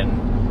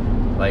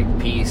find like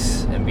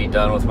peace and be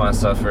done with my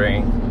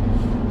suffering,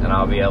 and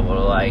I'll be able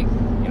to like,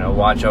 you know,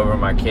 watch over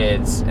my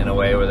kids in a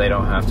way where they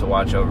don't have to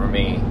watch over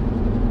me.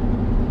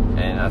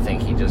 And I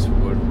think he just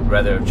would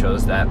rather have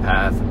chose that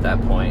path at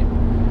that point.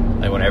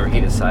 Like whenever he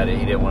decided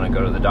he didn't want to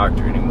go to the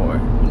doctor anymore.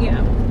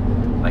 Yeah.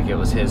 Like it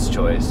was his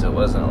choice. It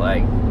wasn't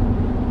like,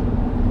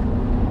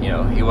 you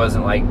know, he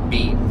wasn't like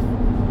beat.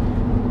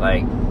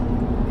 Like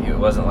it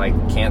wasn't like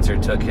cancer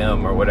took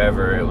him or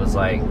whatever. It was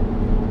like,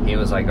 he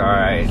was like, all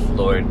right,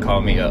 Lord,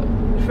 call me up.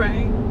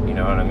 Right. You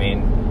know what I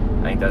mean?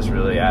 I think that's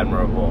really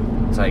admirable.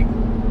 It's like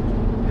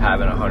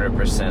having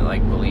 100%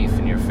 like belief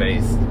in your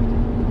faith.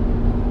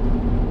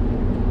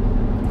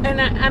 And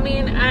I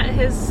mean,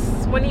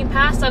 when he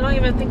passed, I don't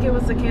even think it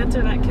was the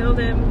cancer that killed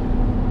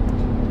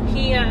him.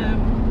 He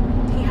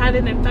had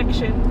an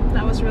infection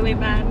that was really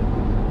bad,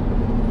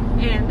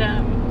 and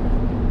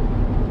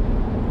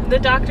the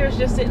doctors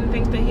just didn't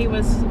think that he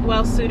was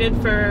well suited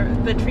for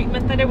the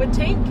treatment that it would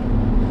take,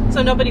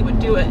 so nobody would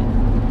do it.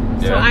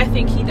 Yeah. So I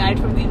think he died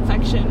from the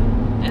infection,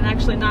 and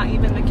actually not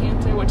even the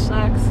cancer, which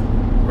sucks.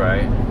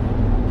 Right.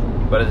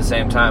 But at the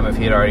same time, if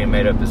he had already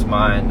made up his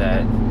mind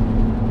that,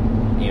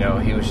 you know,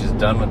 he was just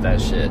done with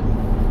that shit,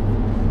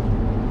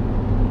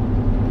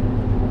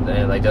 then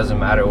it like doesn't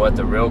matter what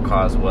the real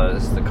cause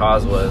was. The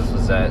cause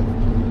was that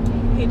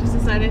he just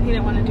decided he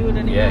didn't want to do it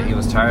anymore. Yeah, he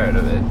was tired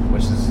of it,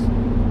 which is,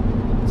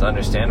 it's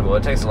understandable.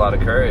 It takes a lot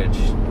of courage.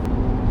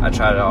 I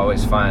try to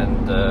always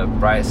find the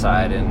bright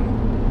side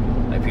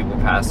in like people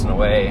passing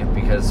away,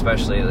 because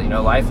especially, you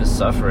know, life is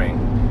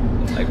suffering.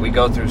 Like we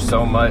go through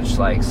so much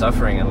like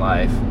suffering in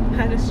life.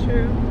 That is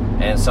true.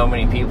 And so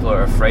many people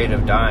are afraid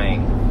of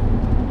dying.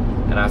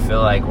 And I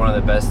feel like one of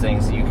the best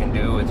things that you can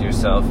do with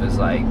yourself is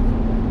like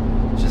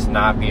just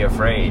not be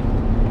afraid.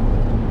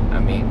 I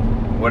mean,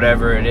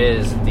 whatever it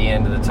is at the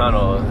end of the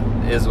tunnel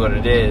is what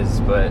it is,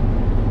 but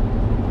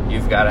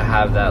you've got to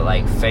have that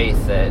like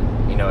faith that,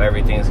 you know,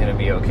 everything's going to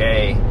be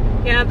okay.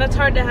 Yeah, that's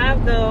hard to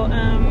have though,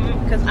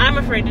 because I'm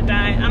afraid to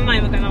die. I'm not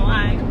even going to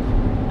lie.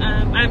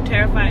 I'm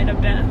terrified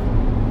of death,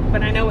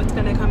 but I know it's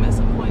going to come at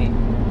some point.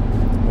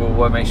 Well,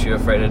 what makes you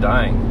afraid of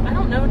dying? I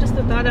don't know, just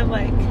the thought of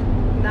like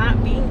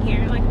not being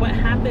here, like what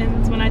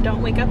happens when I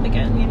don't wake up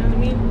again, you know what I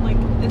mean? Like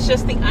it's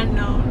just the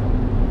unknown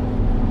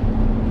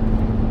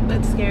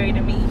that's scary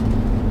to me.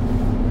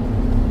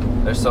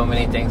 There's so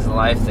many things in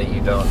life that you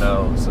don't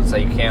know, so it's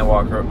like you can't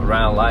walk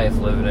around life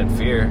living in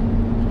fear.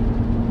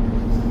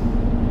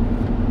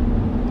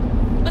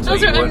 But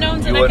those are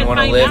unknowns that I can find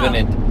out. You wouldn't want to live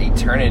in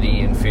eternity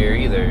in fear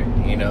either,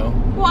 you know?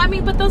 Well, I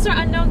mean, but those are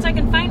unknowns I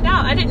can find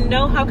out. I didn't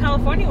know how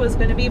California was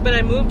going to be, but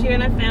I moved here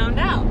and I found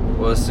out.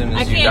 Well, as soon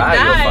as you die,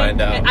 you'll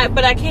find out.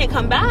 But I can't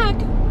come back.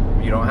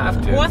 You don't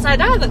have to. Once I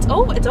die, that's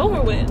over. It's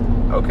over with.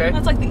 Okay.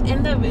 That's like the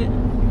end of it.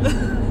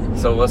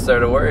 So what's there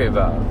to worry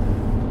about?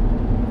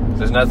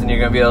 There's nothing you're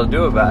going to be able to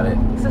do about it.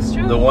 That's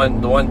true. The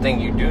one thing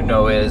you do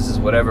know is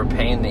whatever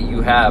pain that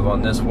you have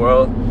on this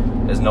world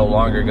is no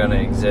longer going to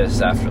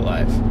exist after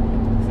life.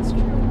 That's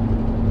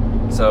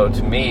true. So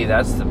to me,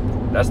 that's the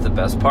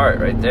best part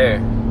right there.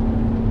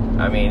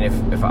 I mean,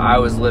 if I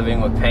was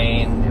living with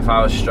pain, if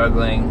I was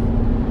struggling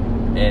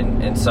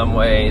in some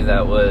way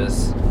that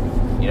was,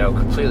 you know,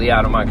 completely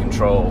out of my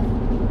control,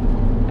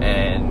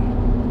 and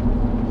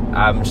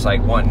I'm just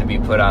like wanting to be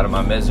put out of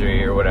my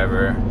misery or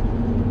whatever,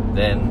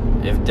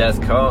 then if death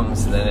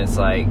comes, then it's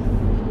like,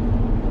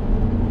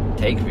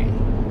 take me,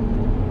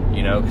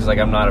 you know, because like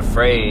I'm not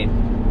afraid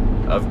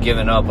of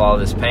giving up all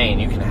this pain.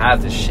 You can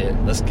have this shit.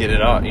 Let's get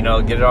it off, you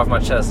know, get it off my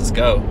chest. Let's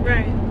go.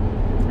 Right.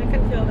 I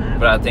can feel that.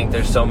 But I think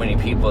there's so many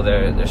people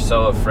they're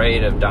so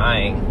afraid of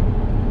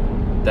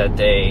dying that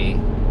they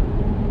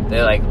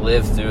like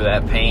live through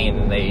that pain,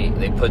 and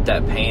they put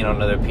that pain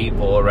on other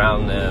people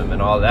around them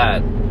and all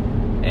that,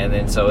 and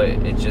then so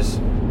it just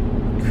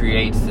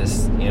creates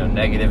this, you know,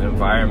 negative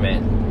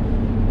environment.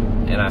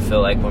 And I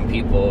feel like when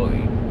people,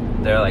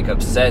 they're like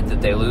upset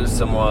that they lose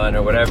someone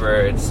or whatever,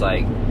 it's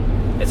like,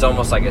 it's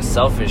almost like a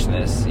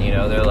selfishness, you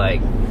know. They're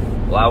like,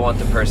 well, I want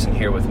the person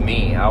here with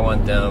me, I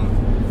want them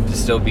to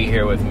still be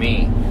here with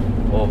me.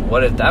 Well,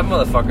 what if that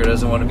motherfucker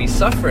doesn't want to be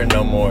suffering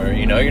no more?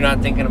 You know, you're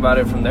not thinking about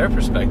it from their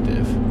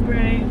perspective.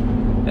 Right.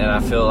 And I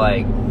feel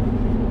like,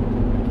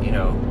 you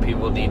know,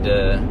 people need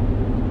to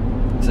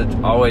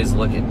always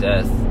look at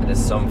death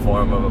as some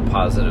form of a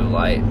positive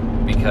light,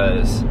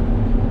 because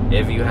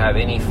if you have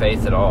any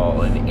faith at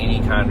all in any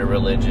kind of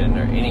religion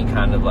or any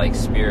kind of like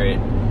spirit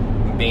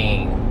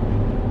being,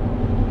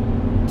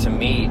 to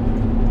me,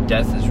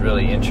 death is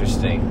really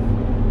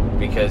interesting,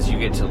 because you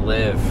get to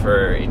live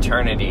for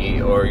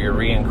eternity, or you're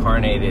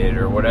reincarnated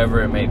or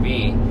whatever it may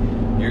be.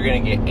 You're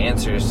going to get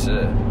answers to,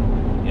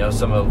 you know,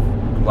 some of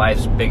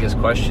life's biggest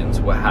questions.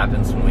 What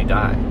happens when we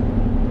die?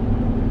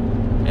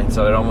 And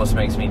so it almost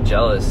makes me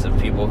jealous of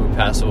people who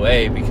pass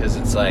away, because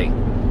it's like,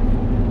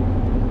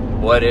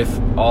 what if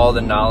all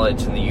the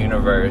knowledge in the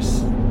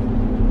universe,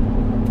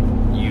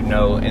 you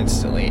know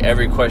instantly,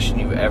 every question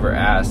you've ever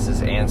asked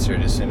is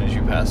answered as soon as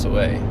you pass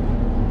away?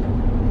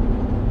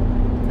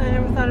 I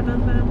never thought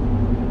about that.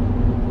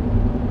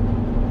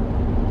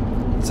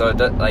 So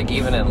like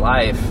even in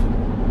life,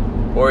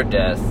 or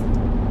death.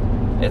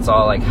 It's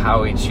all like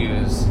how we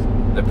choose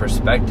the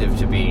perspective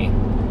to be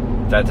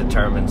that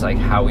determines like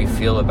how we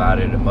feel about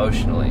it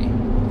emotionally.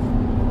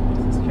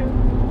 This is true.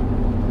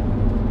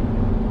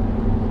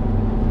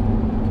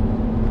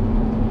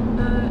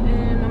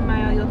 In a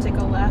mile, you'll take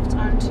a left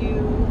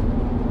onto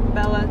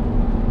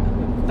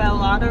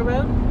Bellata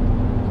Road.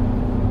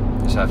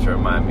 Just have to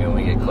remind me when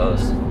we get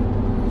close.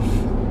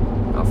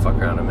 I'll fuck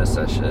around and miss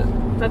that shit.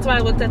 That's why I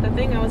looked at the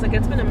thing. I was like,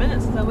 it's been a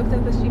minute since I looked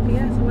at this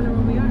GPS. I wonder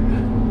where we are.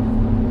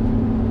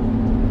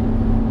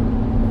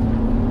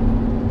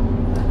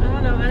 But I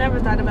don't know. I never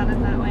thought about it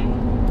that way.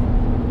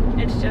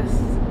 It's just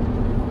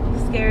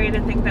scary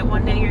to think that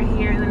one day you're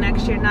here and the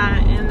next you're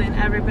not, and then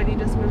everybody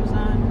just moves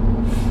on.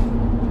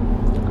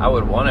 I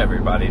would want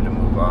everybody to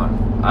move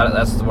on.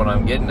 That's what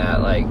I'm getting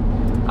at. Like,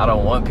 I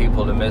don't want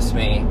people to miss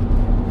me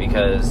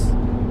because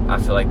I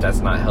feel like that's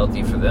not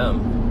healthy for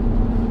them.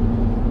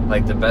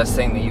 Like, the best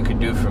thing that you could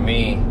do for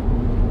me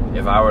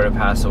if I were to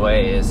pass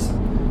away is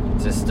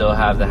to still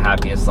have the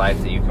happiest life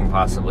that you can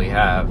possibly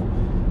have,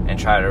 and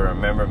try to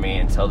remember me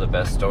and tell the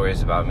best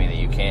stories about me that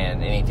you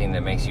can. Anything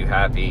that makes you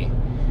happy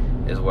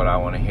is what I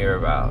want to hear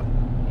about.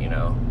 You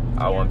know,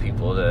 I want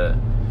people to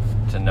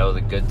know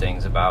the good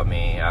things about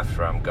me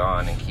after I'm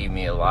gone and keep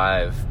me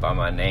alive by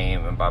my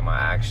name and by my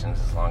actions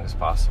as long as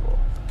possible.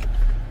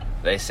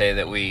 They say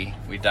that we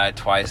die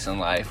twice in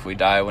life. We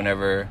die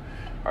whenever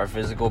our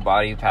physical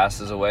body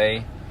passes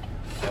away,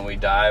 and we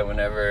die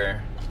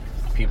whenever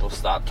people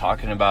stop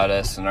talking about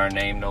us and our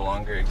name no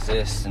longer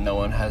exists and no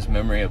one has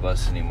memory of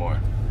us anymore.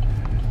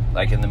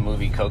 Like in the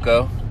movie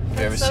Coco. Have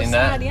you ever seen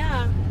that? Sad,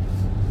 yeah.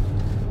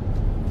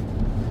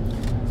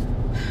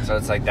 So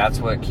it's like that's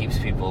what keeps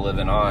people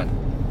living on.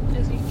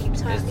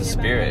 Is the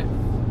spirit,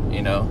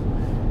 you know?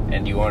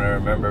 And you want to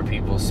remember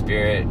people's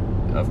spirit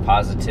of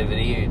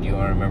positivity, or do you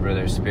want to remember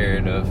their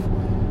spirit of,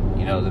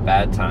 you know, the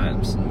bad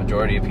times? The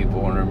majority of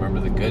people want to remember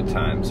the good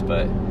times,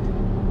 but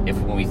if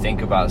when we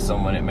think about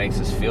someone it makes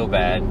us feel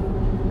bad,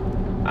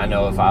 I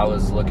know if I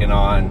was looking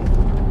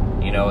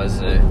on, you know, as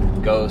a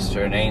ghost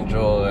or an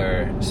angel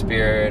or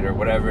spirit or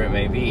whatever it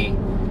may be,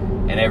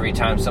 and every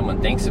time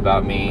someone thinks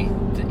about me,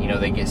 you know,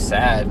 they get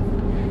sad,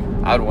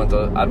 I'd want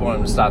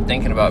them to stop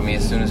thinking about me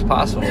as soon as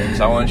possible, because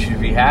I want you to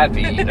be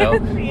happy, you know.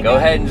 Yeah. Go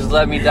ahead and just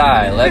let me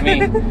die. Let me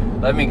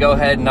go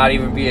ahead and not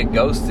even be a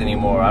ghost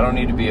anymore. I don't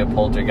need to be a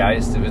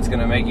poltergeist if it's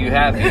gonna make you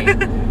happy.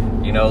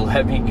 You know,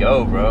 let me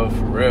go, bro,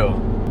 for real.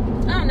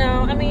 I don't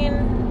know. I mean,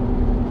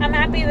 I'm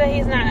happy that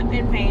he's not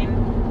in pain.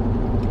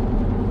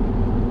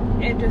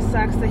 It just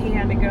sucks that he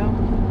had to go.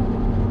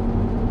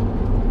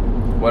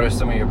 What are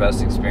some of your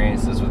best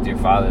experiences with your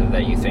father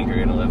that you think are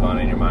gonna live on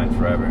in your mind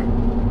forever?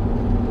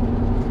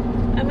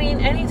 I mean,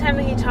 anytime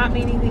that he taught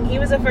me anything, he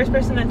was the first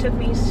person that took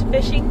me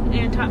fishing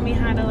and taught me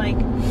how to, like,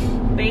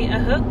 bait a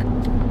hook.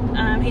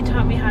 He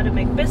taught me how to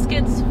make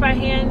biscuits by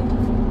hand.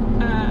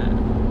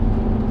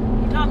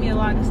 He taught me a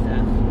lot of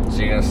stuff. So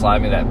you're gonna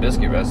slide me that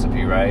biscuit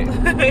recipe, right?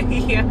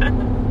 Yeah.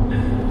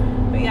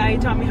 But yeah, he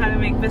taught me how to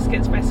make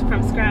biscuits from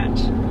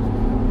scratch.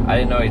 I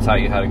didn't know he taught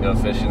you how to go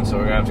fishing, so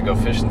we're gonna have to go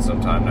fishing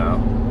sometime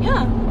now.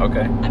 Yeah.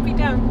 Okay. I'd be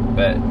down.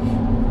 Bet.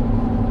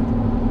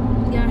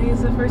 Yeah,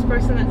 he's the first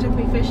person that took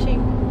me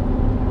fishing.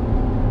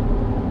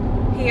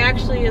 He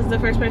actually is the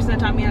first person that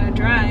taught me how to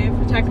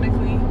drive,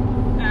 technically.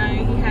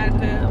 He had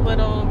the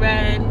little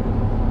red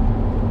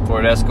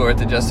Ford Escort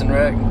that Justin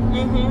wrecked?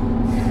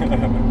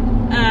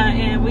 Mm-hmm.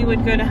 And we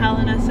would go to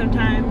Helena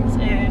sometimes,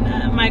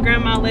 and my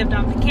grandma lived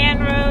on Pecan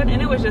Road,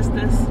 and it was just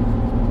this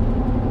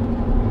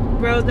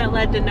road that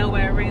led to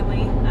nowhere,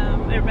 really.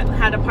 It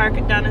had a park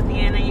down at the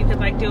end, and you could,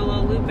 like, do a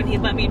little loop, and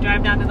he'd let me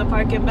drive down to the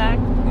park and back.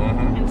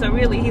 Mm-hmm. And so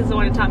really, he's the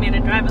one who taught me how to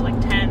drive at,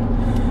 like, 10.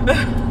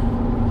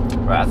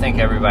 Right, I think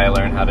everybody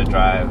learned how to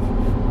drive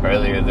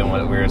earlier than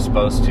what we were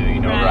supposed to, you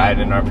know, Right.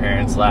 riding in our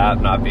parents' lap,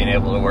 not being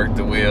able to work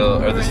the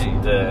wheel or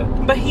Right. the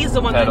But he's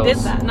the one pedals. that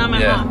did that, not my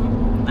Yeah.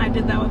 mom. I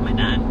did that with my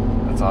dad.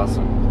 That's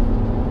awesome.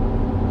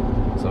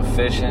 So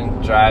fishing,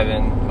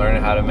 driving,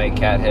 learning how to make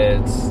cat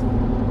heads.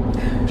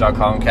 Did y'all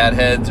call them cat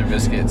heads or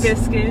biscuits?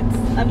 Biscuits.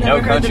 I've You never know,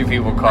 heard country of,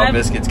 people call I've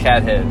biscuits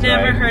cat heads,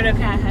 Never right? heard of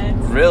cat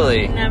heads.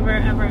 Really? Never,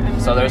 ever, ever.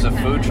 So there's a heard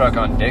cat food heads. truck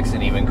on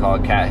Dixon even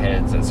called Cat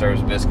Heads that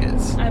serves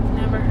biscuits. I've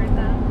never heard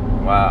that.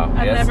 Wow.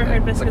 I've Yes, never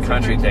heard it's a biscuits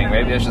country referred to thing. that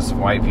Maybe way. it's just some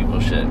white people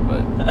shit,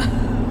 but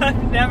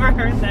I've never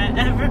heard that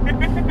ever.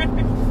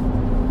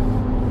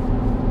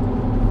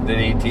 did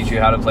he teach you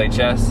how to play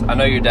chess? I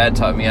know your dad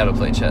taught me how to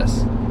play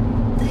chess.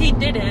 He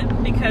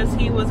didn't because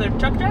he was a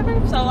truck driver,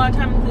 so a lot of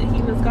times that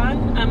he was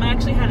gone. I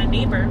actually had a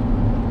neighbor,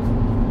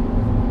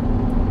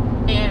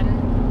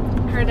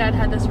 and her dad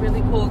had this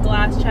really cool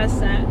glass chess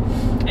set,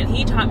 and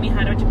he taught me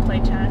how to play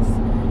chess.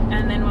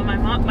 And then when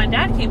my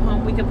dad came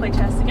home, we could play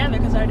chess together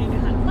because I already knew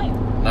how to play.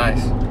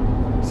 Nice.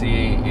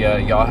 See, yeah,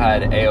 y'all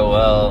had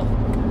AOL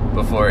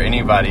before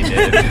anybody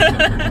did.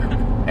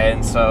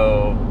 And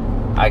so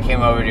I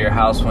came over to your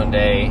house one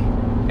day,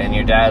 and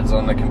your dad's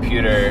on the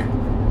computer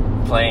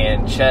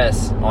playing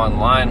chess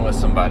online with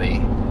somebody.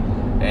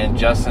 And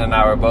Justin and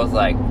I were both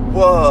like,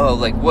 whoa,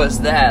 like, what's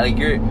that? Like,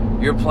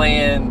 you're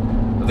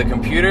playing the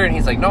computer? And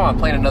he's like, no, I'm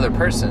playing another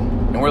person.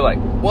 And we're like,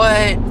 what?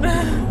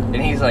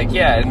 And he's like,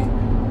 yeah.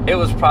 And it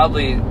was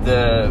probably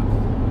the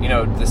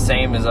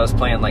same as us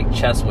playing like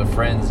chess with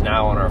friends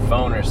now on our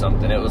phone or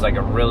something. It was like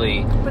a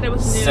really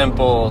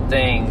simple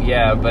thing.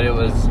 Yeah, but it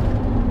was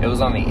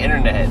on the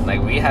internet.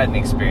 Like, we hadn't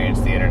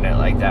experienced the internet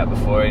like that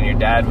before. And your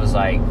dad was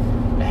like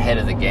ahead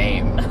of the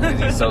game because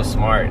he's so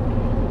smart.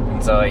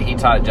 And so he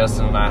taught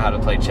Justin and I how to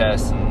play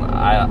chess. And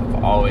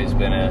I've always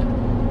been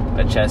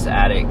a chess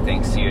addict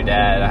thanks to your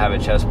dad. I have a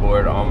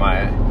chessboard on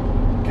my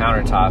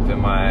countertop in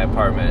my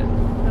apartment.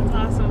 That's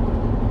awesome.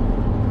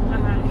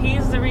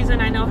 He's the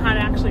reason I know how to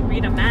actually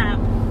read a map.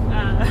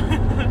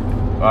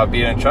 Well,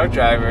 being a truck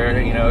driver,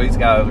 he's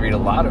got to read a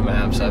lot of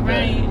maps, I bet.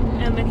 Right,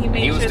 and then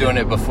he was doing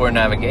it before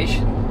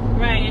navigation.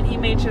 Right, and he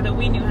made sure that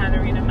we knew how to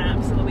read a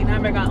map so that we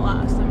never got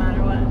lost, no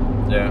matter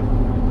what. Yeah.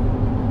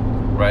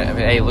 Right, I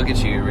mean, hey, look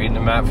at you, you're reading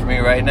a map for me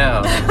right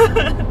now.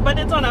 But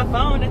it's on a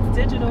phone, it's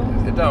digital.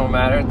 It don't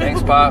matter.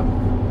 Thanks, Pop.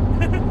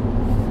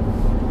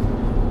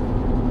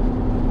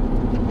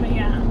 But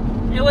yeah,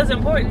 it was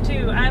important,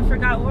 too. I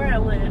forgot where I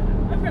lived.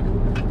 I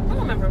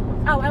don't remember.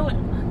 Oh,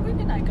 where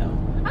did I go?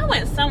 I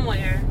went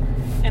somewhere,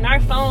 and our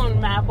phone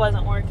map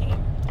wasn't working.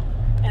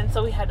 And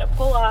so we had to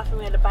pull off, and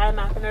we had to buy a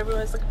map, and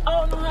everyone was like, I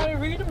don't know how to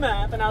read a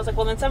map. And I was like,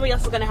 well, then somebody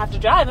else is going to have to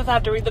drive if I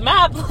have to read the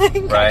map. Like,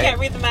 right. I can't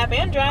read the map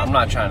and drive. I'm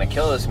not trying to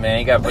kill this man.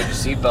 You got to put your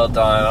seatbelt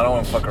on. I don't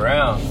want to fuck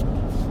around.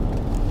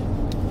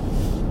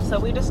 So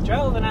we just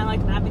drove, and I,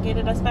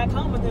 navigated us back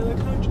home, and they were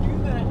like, how'd you do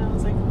that? And I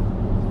was like,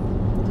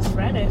 just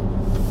read it.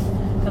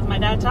 Because my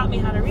dad taught me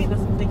how to read this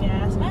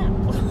big-ass map.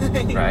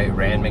 Right,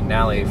 Rand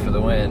McNally for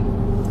the win.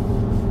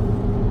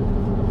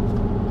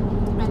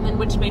 And then,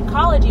 which made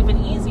college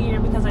even easier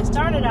because I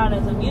started out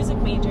as a music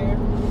major,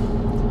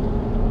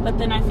 but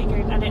then I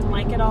figured I didn't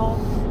like it all.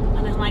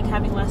 I didn't like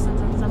having lessons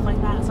and stuff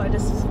like that, so I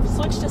just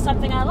switched to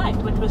something I liked,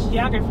 which was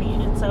geography,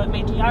 and so it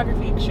made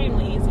geography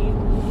extremely easy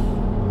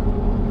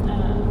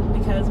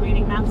because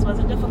reading maps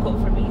wasn't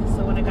difficult for me.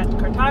 So when I got to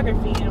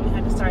cartography and we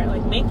had to start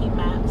making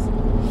maps,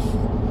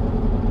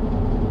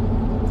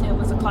 it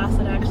was a class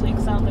that I actually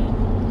excelled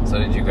in. So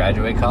did you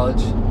graduate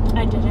college?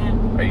 I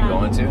didn't. Are you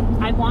going to?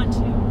 I want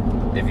to.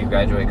 If you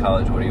graduate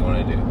college, what do you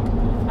want to do?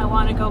 I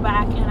want to go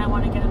back and I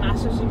want to get a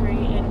master's degree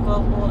in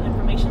global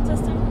information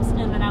systems,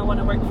 and then I want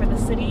to work for the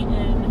city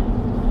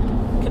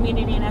in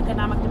community and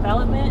economic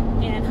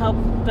development and help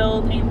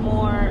build a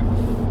more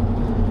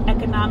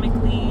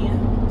economically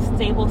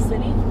stable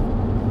city.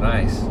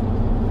 Nice.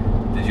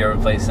 Did you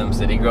ever play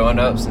SimCity growing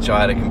up since y'all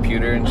had a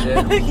computer and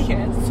shit?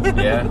 Yes.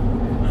 Yeah?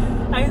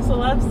 I used to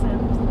love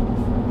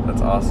Sims.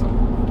 That's awesome.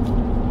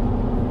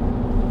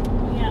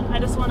 I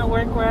just want to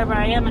work wherever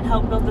I am and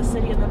help build the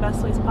city in the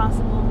best ways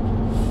possible.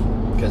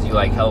 Because you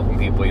like helping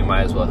people, you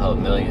might as well help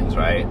millions,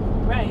 right?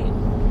 Right.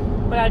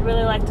 But I'd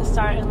really like to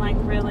start in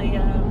really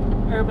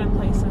urban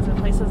places and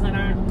places that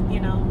aren't,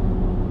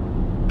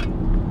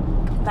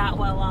 that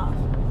well off.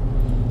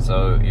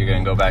 So you're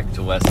going to go back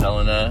to West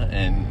Helena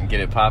and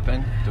get it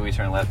popping? Do we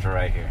turn left or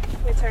right here?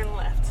 We turn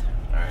left.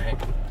 All right.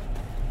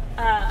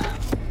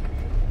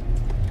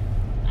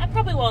 I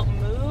probably won't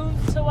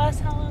move to West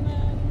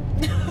Helena.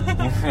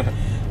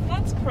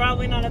 That's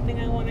probably not a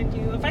thing I want to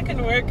do. If I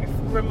can work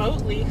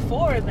remotely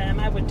for them,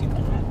 I would do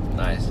that.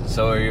 Nice.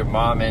 So are your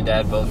mom and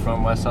dad both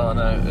from West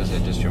Helena, or is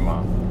it just your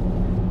mom?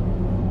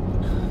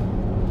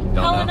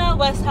 Helena,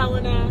 West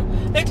Helena.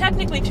 They're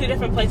technically two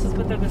different places,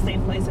 but they're the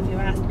same place if you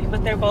ask me.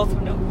 But they're both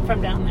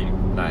from down there.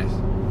 Nice.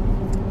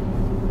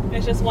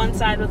 It's just one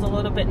side was a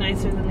little bit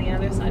nicer than the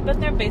other side, but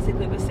they're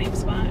basically the same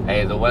spot.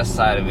 Hey, the west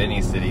side of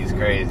any city is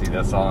crazy.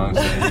 That's all I'm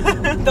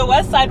saying. The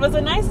west side was a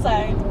nice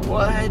side.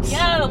 What?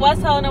 Yeah, the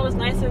West Helena was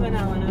nicer than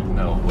Helena.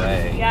 No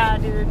way. Yeah,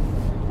 dude.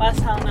 West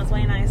Helena's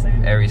way nicer.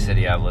 Every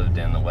city I've lived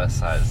in, the west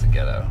side is the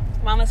ghetto.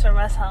 Mama's from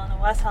West Helena.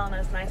 West Helena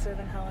is nicer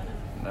than Helena.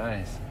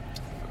 Nice.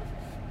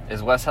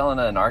 Is West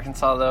Helena in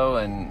Arkansas, though,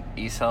 and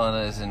East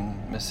Helena is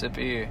in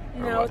Mississippi?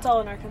 No, what? It's all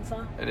in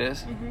Arkansas. It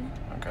is? Mm-hmm.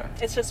 Okay.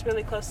 It's just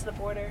really close to the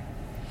border.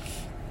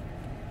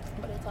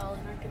 But it's all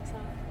in Arkansas.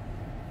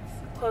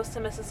 It's close to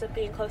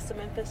Mississippi and close to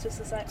Memphis. Just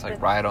as it's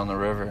right on the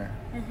river.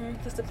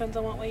 Mm-hmm. Just depends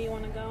on what way you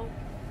want to go.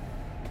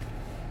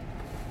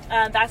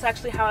 That's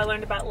actually how I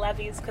learned about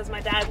levees, because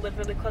my dad lived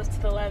really close to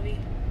the levee.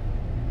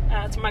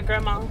 It's where my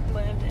grandma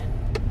lived in.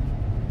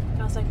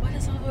 And I was like, what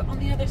is over on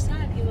the other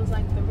side? He was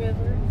like, the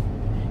river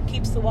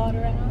keeps the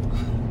water out.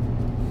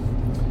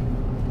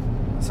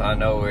 So I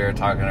know we were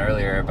talking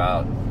earlier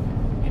about,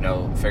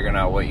 figuring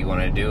out what you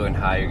want to do and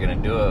how you're going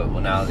to do it.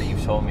 Well, now that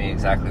you've told me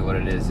exactly what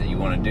it is that you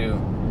want to do,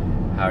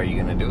 how are you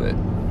going to do it?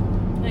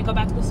 Can I go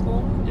back to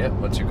school? Yep.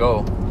 What's your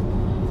goal?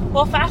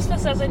 Well, FAFSA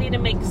says I need to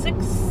make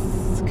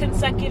 6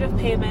 consecutive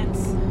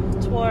payments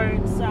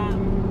towards,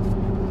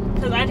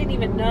 because I didn't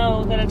even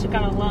know that I took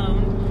out a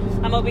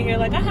loan. I'm over here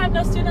like, I have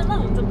no student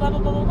loans and blah, blah,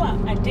 blah, blah,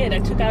 blah. I did. I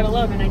took out a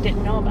loan and I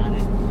didn't know about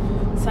it.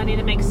 So I need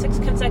to make 6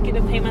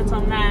 consecutive payments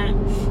on that,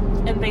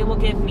 and they will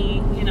give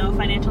me,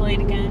 financial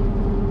aid again.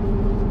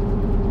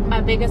 My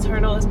biggest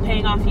hurdle is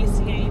paying off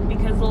UCA,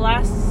 because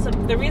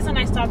the reason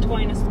I stopped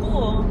going to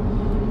school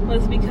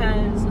was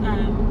because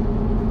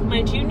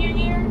my junior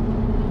year,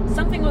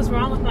 something was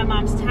wrong with my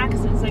mom's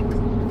taxes. Like,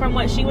 from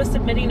what she was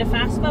submitting to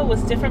FAFSA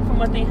was different from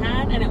what they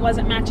had, and it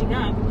wasn't matching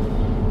up.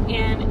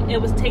 And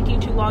it was taking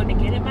too long to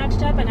get it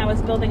matched up, and I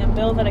was building a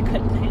bill that I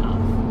couldn't pay off.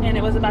 And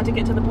it was about to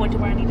get to the point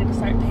where I needed to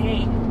start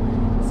paying.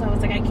 So I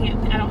was like,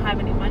 I don't have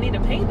any money to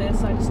pay this,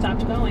 so I just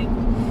stopped going.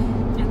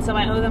 And so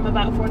I owe them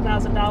about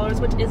 $4,000,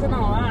 which isn't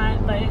a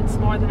lot, but it's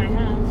more than I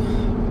have.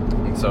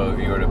 And so if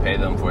you were to pay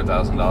them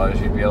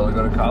 $4,000, you'd be able to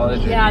go to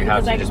college? Yeah, or you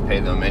have to just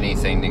pay them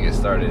anything to get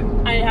started?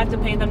 I have to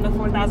pay them the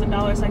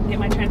 $4,000 so I can get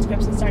my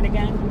transcripts and start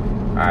again.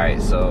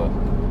 Alright, so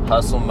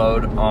hustle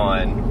mode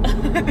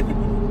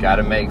on.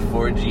 Gotta make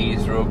 4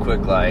 G's real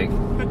quick, like.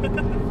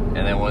 And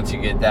then once you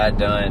get that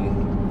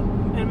done,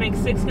 and make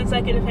 6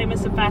 consecutive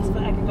payments to FAFSA,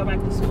 I can go back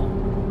to school.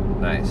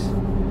 Nice.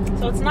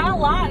 So it's not a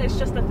lot, it's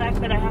just the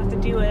fact that I have to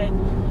do it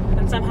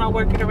and somehow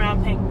work it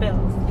around paying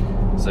bills.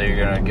 So you're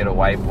gonna get a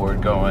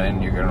whiteboard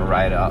going, you're gonna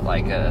write out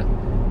like a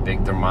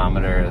big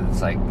thermometer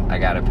that's like, I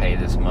gotta pay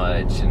this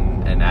much,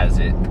 and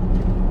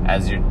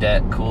as your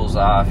debt cools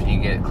off and you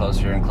get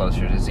closer and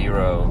closer to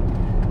zero,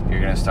 you're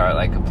gonna start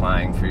like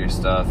applying for your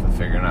stuff and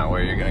figuring out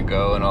where you're gonna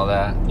go and all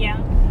that? Yeah.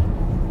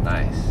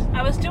 Nice.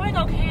 I was doing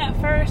okay at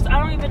first. I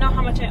don't even know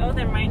how much I owe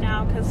them right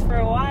now, because for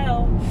a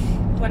while,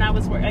 when I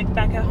was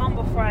back at home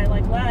before I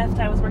left,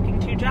 I was working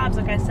 2 jobs,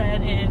 like I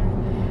said, and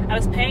I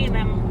was paying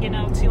them,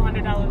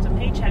 $200 a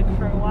paycheck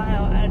for a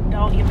while. I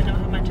don't even know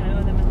how much I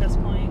owe them at this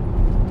point.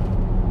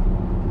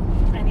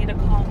 I need to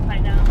call and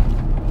find out.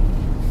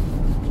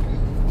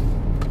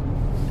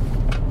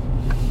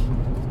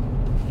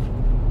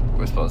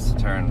 We're supposed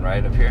to turn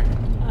right up here?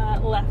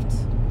 Left.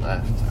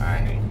 Left,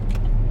 alright.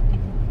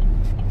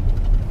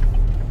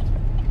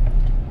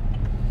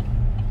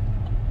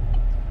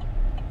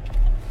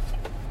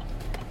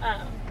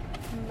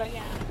 But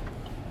yeah,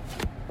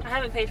 I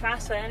haven't paid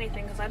FAFSA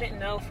anything because I didn't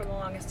know for the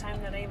longest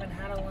time that I even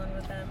had a loan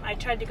with them. I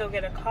tried to go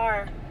get a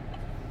car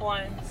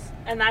once,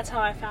 and that's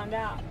how I found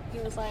out. He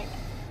was like,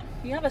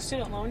 you have a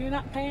student loan you're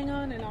not paying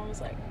on? And I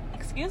was like,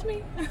 excuse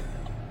me? And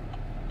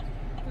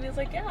he was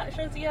like, yeah, it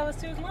shows you have a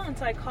student loan.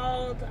 So I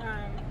called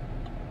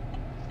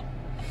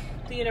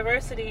the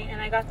university,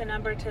 and I got the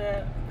number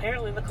to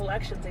apparently the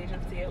collections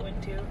agency it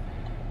went to.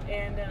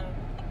 And I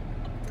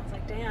was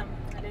like, damn,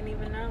 I didn't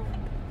even know.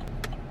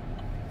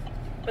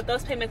 But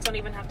those payments don't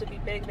even have to be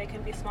big. They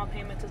can be small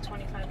payments of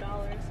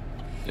 $25.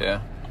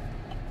 Yeah.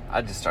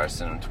 I'd just start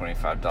sending them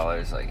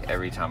 $25 like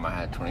every time I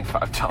had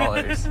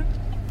 $25.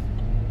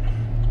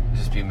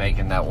 Just be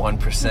making that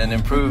 1%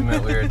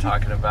 improvement we were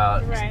talking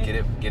about. Right.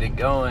 Just get it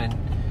going.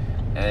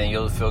 And then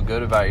you'll feel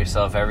good about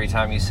yourself every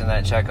time you send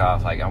that check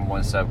off. Like, I'm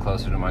 1 step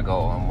closer to my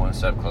goal. I'm 1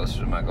 step closer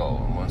to my goal.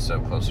 I'm 1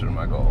 step closer to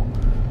my goal.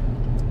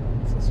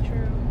 This is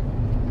true.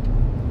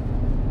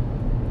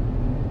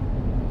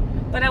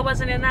 But I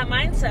wasn't in that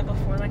mindset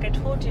before. Like I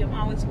told you, I'm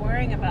always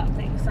worrying about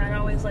things. I'd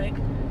always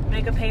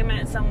make a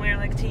payment somewhere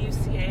like to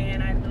UCA,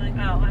 and I'd be like,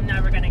 oh, I'm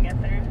never gonna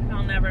get there.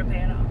 I'll never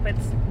pay it off.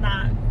 It's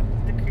not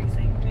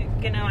decreasing.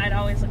 I'd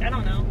always I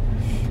don't know.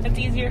 It's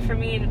easier for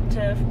me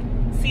to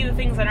see the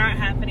things that aren't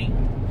happening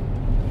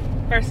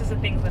versus the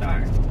things that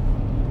are.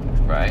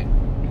 Right.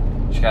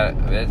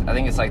 I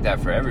think it's like that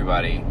for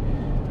everybody.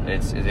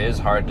 It is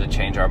hard to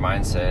change our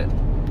mindset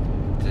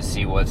to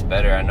see what's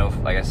better. I know,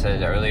 like I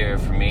said earlier,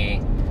 for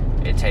me,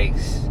 it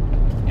takes,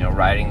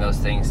 writing those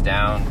things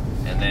down,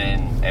 and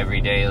then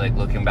every day,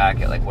 looking back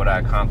at what I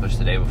accomplished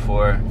the day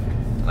before,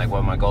 and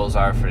what my goals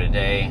are for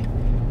today,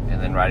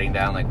 and then writing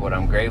down what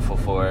I'm grateful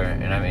for.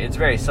 And I mean, it's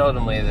very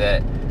seldomly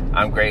that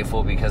I'm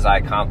grateful because I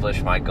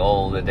accomplished my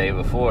goal the day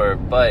before,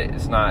 but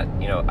it's not,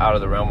 out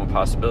of the realm of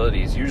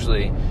possibilities.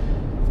 Usually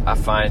I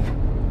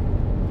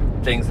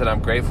find things that I'm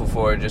grateful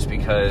for just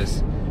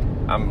because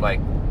I'm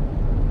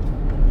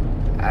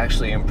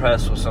actually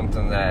impressed with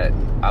something that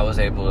I was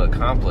able to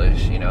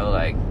accomplish.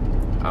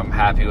 I'm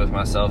happy with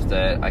myself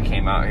that I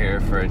came out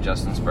here for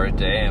Justin's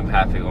birthday. I'm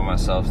happy with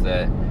myself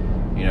that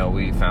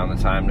we found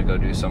the time to go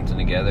do something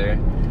together.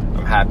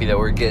 I'm happy that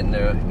we're getting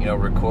to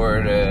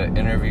record an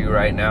interview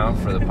right now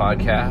for the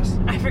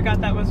podcast. I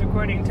forgot that was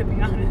recording, to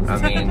be honest.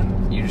 I mean,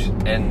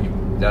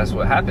 and that's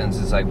what happens.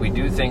 It's we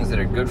do things that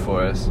are good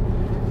for us,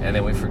 and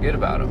then we forget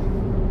about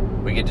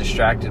them. We get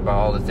distracted by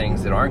all the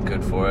things that aren't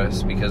good for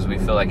us because we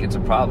feel like it's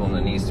a problem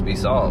that needs to be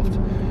solved.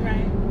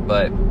 Right.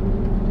 But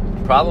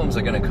problems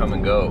are going to come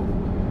and go.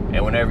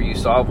 And whenever you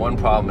solve one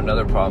problem,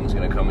 another problem is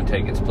going to come and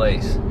take its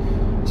place.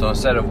 So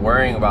instead of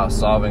worrying about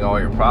solving all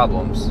your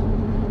problems,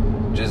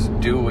 just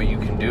do what you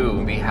can do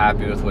and be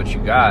happy with what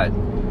you got.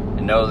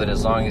 And know that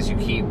as long as you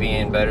keep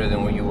being better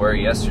than what you were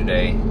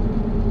yesterday,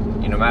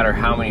 no matter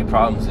how many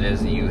problems it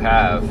is that you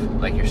have,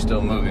 you're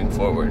still moving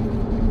forward.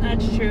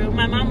 That's true.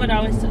 My mom would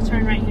always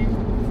turn right here.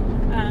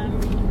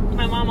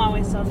 My mom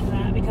always tells me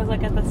that because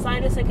at the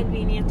slightest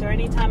inconvenience or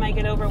anytime I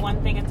get over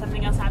one thing and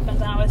something else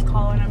happens, I always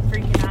call her and I'm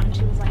freaking out, and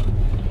she was like,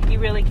 you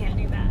really can't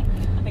do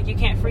that. You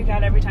can't freak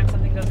out every time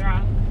something goes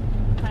wrong.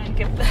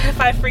 If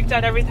I freaked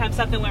out every time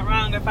something went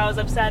wrong, or if I was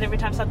upset every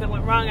time something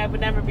went wrong, I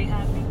would never be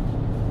happy.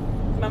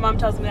 My mom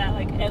tells me that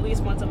at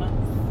least once a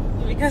month.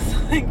 because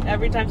like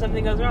every time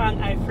something goes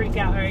wrong, I freak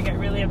out or I get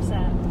really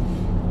upset.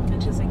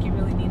 It's just like you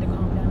really need to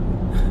calm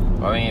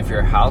down. I mean, if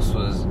your house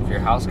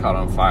caught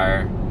on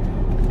fire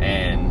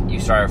and you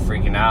started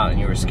freaking out and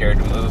you were scared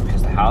to move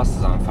because the house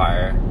is on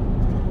fire,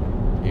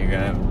 you're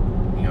gonna,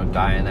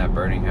 die in that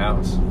burning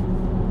house.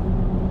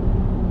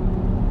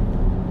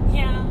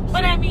 Yeah,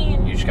 but I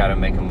mean, you just gotta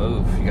make a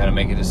move. You gotta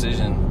make a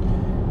decision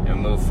and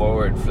move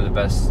forward for the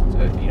best,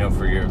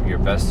 for your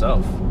best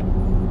self.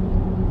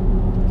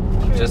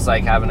 true. Just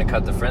like having to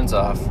cut the friends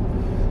off,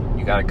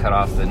 you gotta cut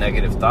off the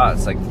negative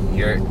thoughts. Like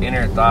your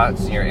inner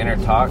thoughts and your inner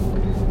talk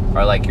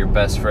are like your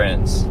best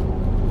friends.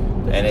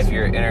 And if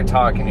your inner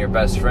talk and your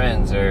best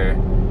friends are,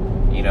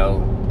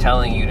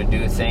 telling you to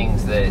do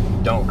things that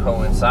don't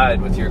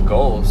coincide with your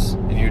goals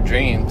and your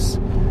dreams,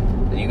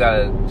 then you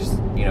gotta just,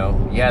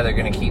 they're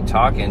gonna keep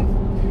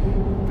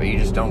talking, but you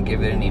just don't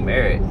give it any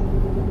merit.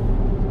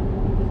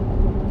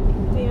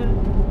 Yeah.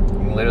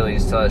 You can literally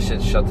just tell that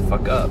shit to shut the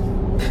fuck up.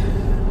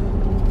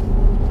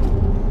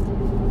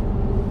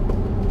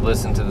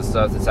 Listen to the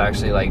stuff that's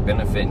actually like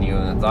benefiting you,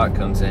 and the thought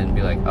comes in and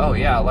be like, oh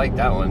yeah, I like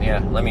that one.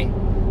 Yeah, let me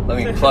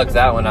pluck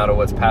that one out of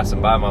what's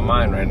passing by my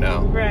mind right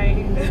now.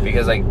 Right.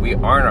 Because like we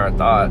aren't our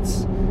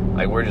thoughts.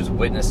 Like we're just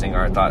witnessing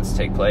our thoughts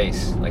take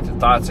place. Like the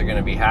thoughts are going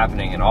to be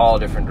happening in all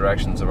different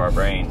directions of our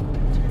brain.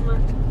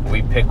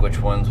 We pick which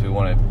ones we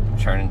want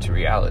to turn into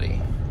reality.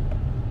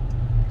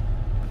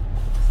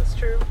 This is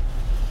true.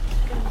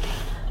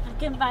 I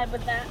can vibe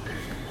with that.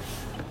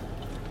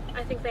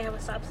 I think they have a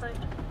stop sign.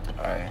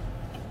 Alright.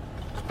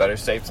 It's better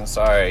safe than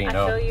sorry, I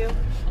feel you.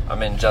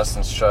 I'm in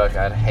Justin's truck.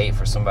 I'd hate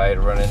for somebody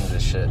to run into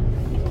this shit.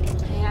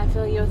 Hey, I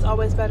feel you. It's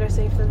always better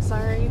safe than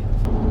sorry.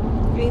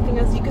 Anything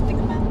else you could think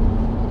about?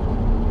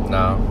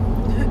 No.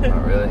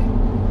 Not really.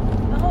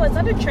 Oh, is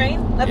that a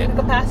train? Like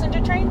a passenger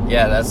train?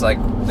 Yeah, that's like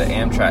the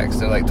Amtrak's.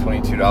 They're like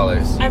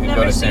 $22. I've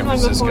never go to seen San one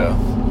Francisco.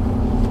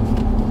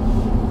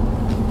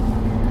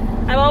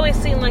 I've always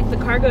seen like the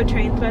cargo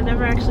trains, but I've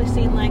never actually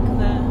seen like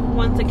the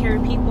ones that carry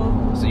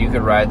people. So you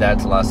could ride that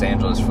to Los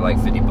Angeles for like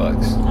 $50.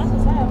 That's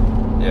what's up.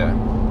 Yeah.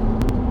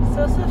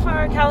 So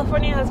far,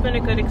 California has been a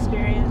good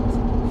experience.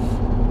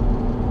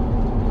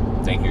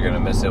 Think you're gonna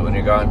miss it when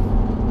you're gone?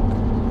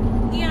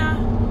 Yeah,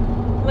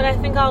 but I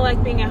think I'll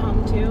like being at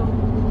home too.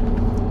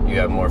 You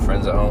have more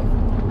friends at home?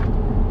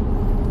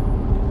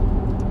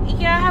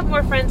 Yeah, I have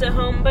more friends at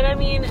home, but I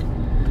mean,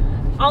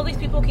 all these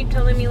people keep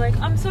telling me like,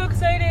 I'm so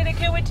excited, I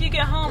can't wait till you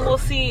get home. We'll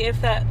see if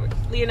that,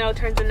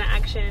 turns into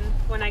action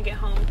when I get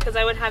home. Because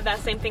I would have that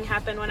same thing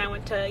happen when I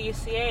went to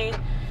UCA,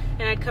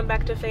 and I'd come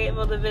back to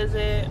Fayetteville to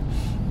visit,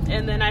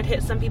 and then I'd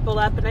hit some people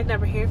up, and I'd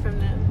never hear from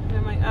them. And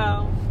I'm like,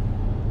 oh,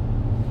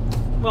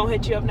 won't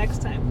hit you up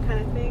next time, kind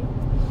of thing.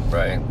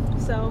 Right.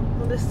 So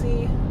we'll just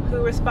see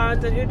who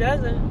responds and who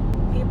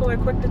doesn't. People are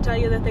quick to tell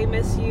you that they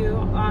miss you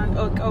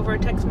over a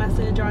text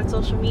message or on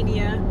social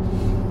media,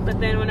 but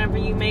then whenever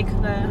you make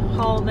the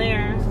haul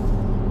there,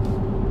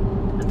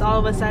 it's all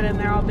of a sudden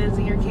they're all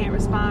busy or can't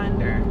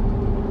respond or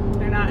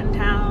they're not in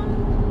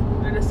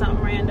town or just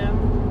something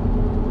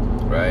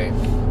random. Right.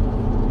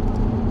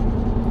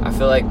 I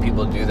feel like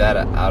people do that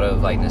out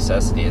of like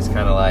necessity. It's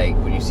kind of like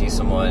when you see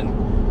someone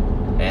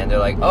and they're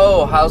like,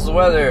 oh, how's the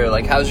weather?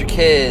 Like, how's your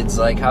kids?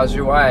 Like, how's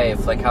your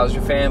wife? Like, how's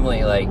your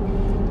family? Like,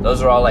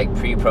 those are all like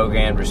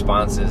pre-programmed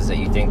responses that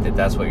you think that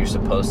that's what you're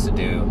supposed to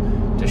do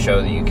to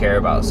show that you care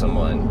about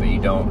someone, but you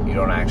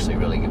don't actually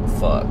really give a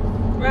fuck.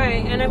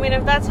 Right. And I mean,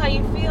 if that's how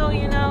you feel,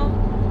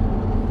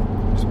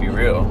 just be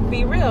real.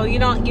 Be real. You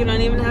don't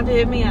even have to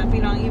hit me up.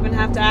 You don't even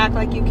have to act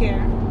like you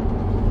care.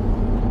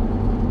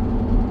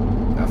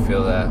 I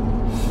feel that.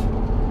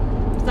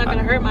 It's not going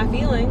to hurt my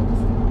feelings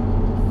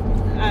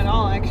at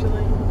all,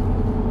 actually.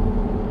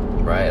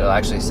 Right, it'll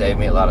actually save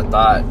me a lot of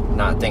thought,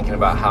 not thinking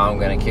about how I'm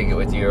going to kick it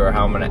with you or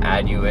how I'm going to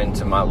add you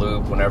into my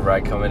loop whenever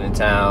I come into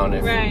town.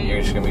 If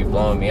you're just going to be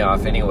blowing me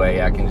off anyway,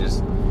 I can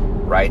just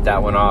write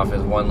that one off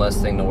as one less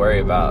thing to worry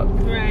about.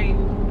 Right.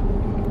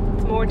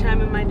 It's more time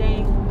in my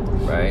day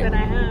that I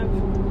have.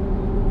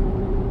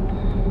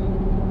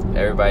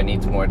 Everybody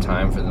needs more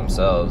time for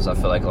themselves. I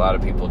feel like a lot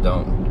of people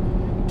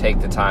don't take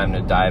the time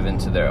to dive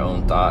into their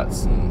own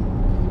thoughts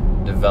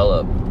and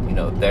develop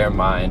their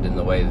mind in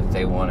the way that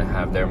they want to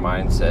have their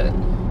mindset.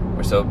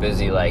 We're so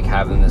busy like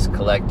having this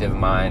collective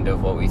mind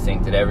of what we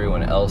think that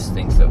everyone else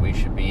thinks that we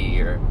should be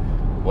or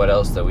what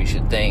else that we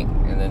should think,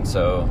 and then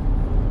so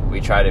we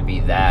try to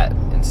be that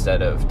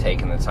instead of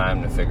taking the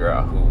time to figure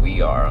out who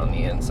we are on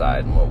the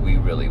inside and what we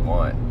really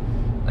want,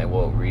 like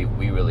what we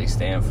really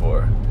stand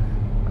for.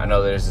 I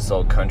know there's this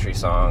old country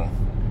song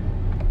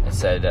that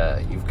said,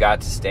 you've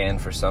got to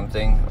stand for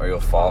something or you'll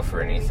fall for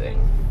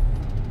anything.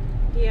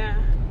 Yeah.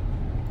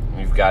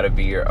 You've got to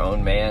be your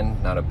own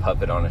man, not a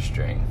puppet on a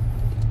string.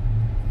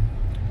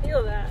 I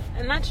feel that.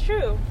 And that's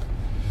true.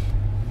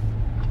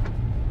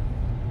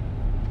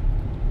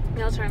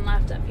 I'll turn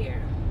left up here.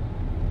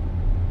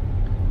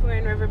 We're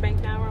in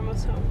Riverbank now. We're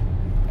almost home.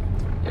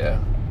 Yeah.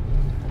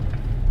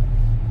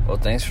 Well,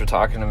 thanks for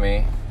talking to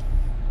me.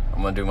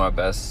 I'm going to do my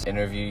best to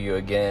interview you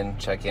again,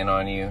 check in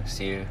on you,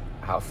 see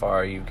how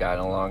far you've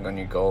gotten along on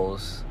your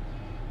goals.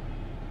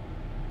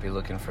 be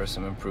looking for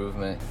some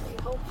improvement.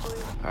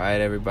 Hopefully. All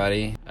right,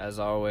 everybody. As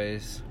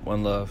always,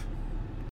 one love.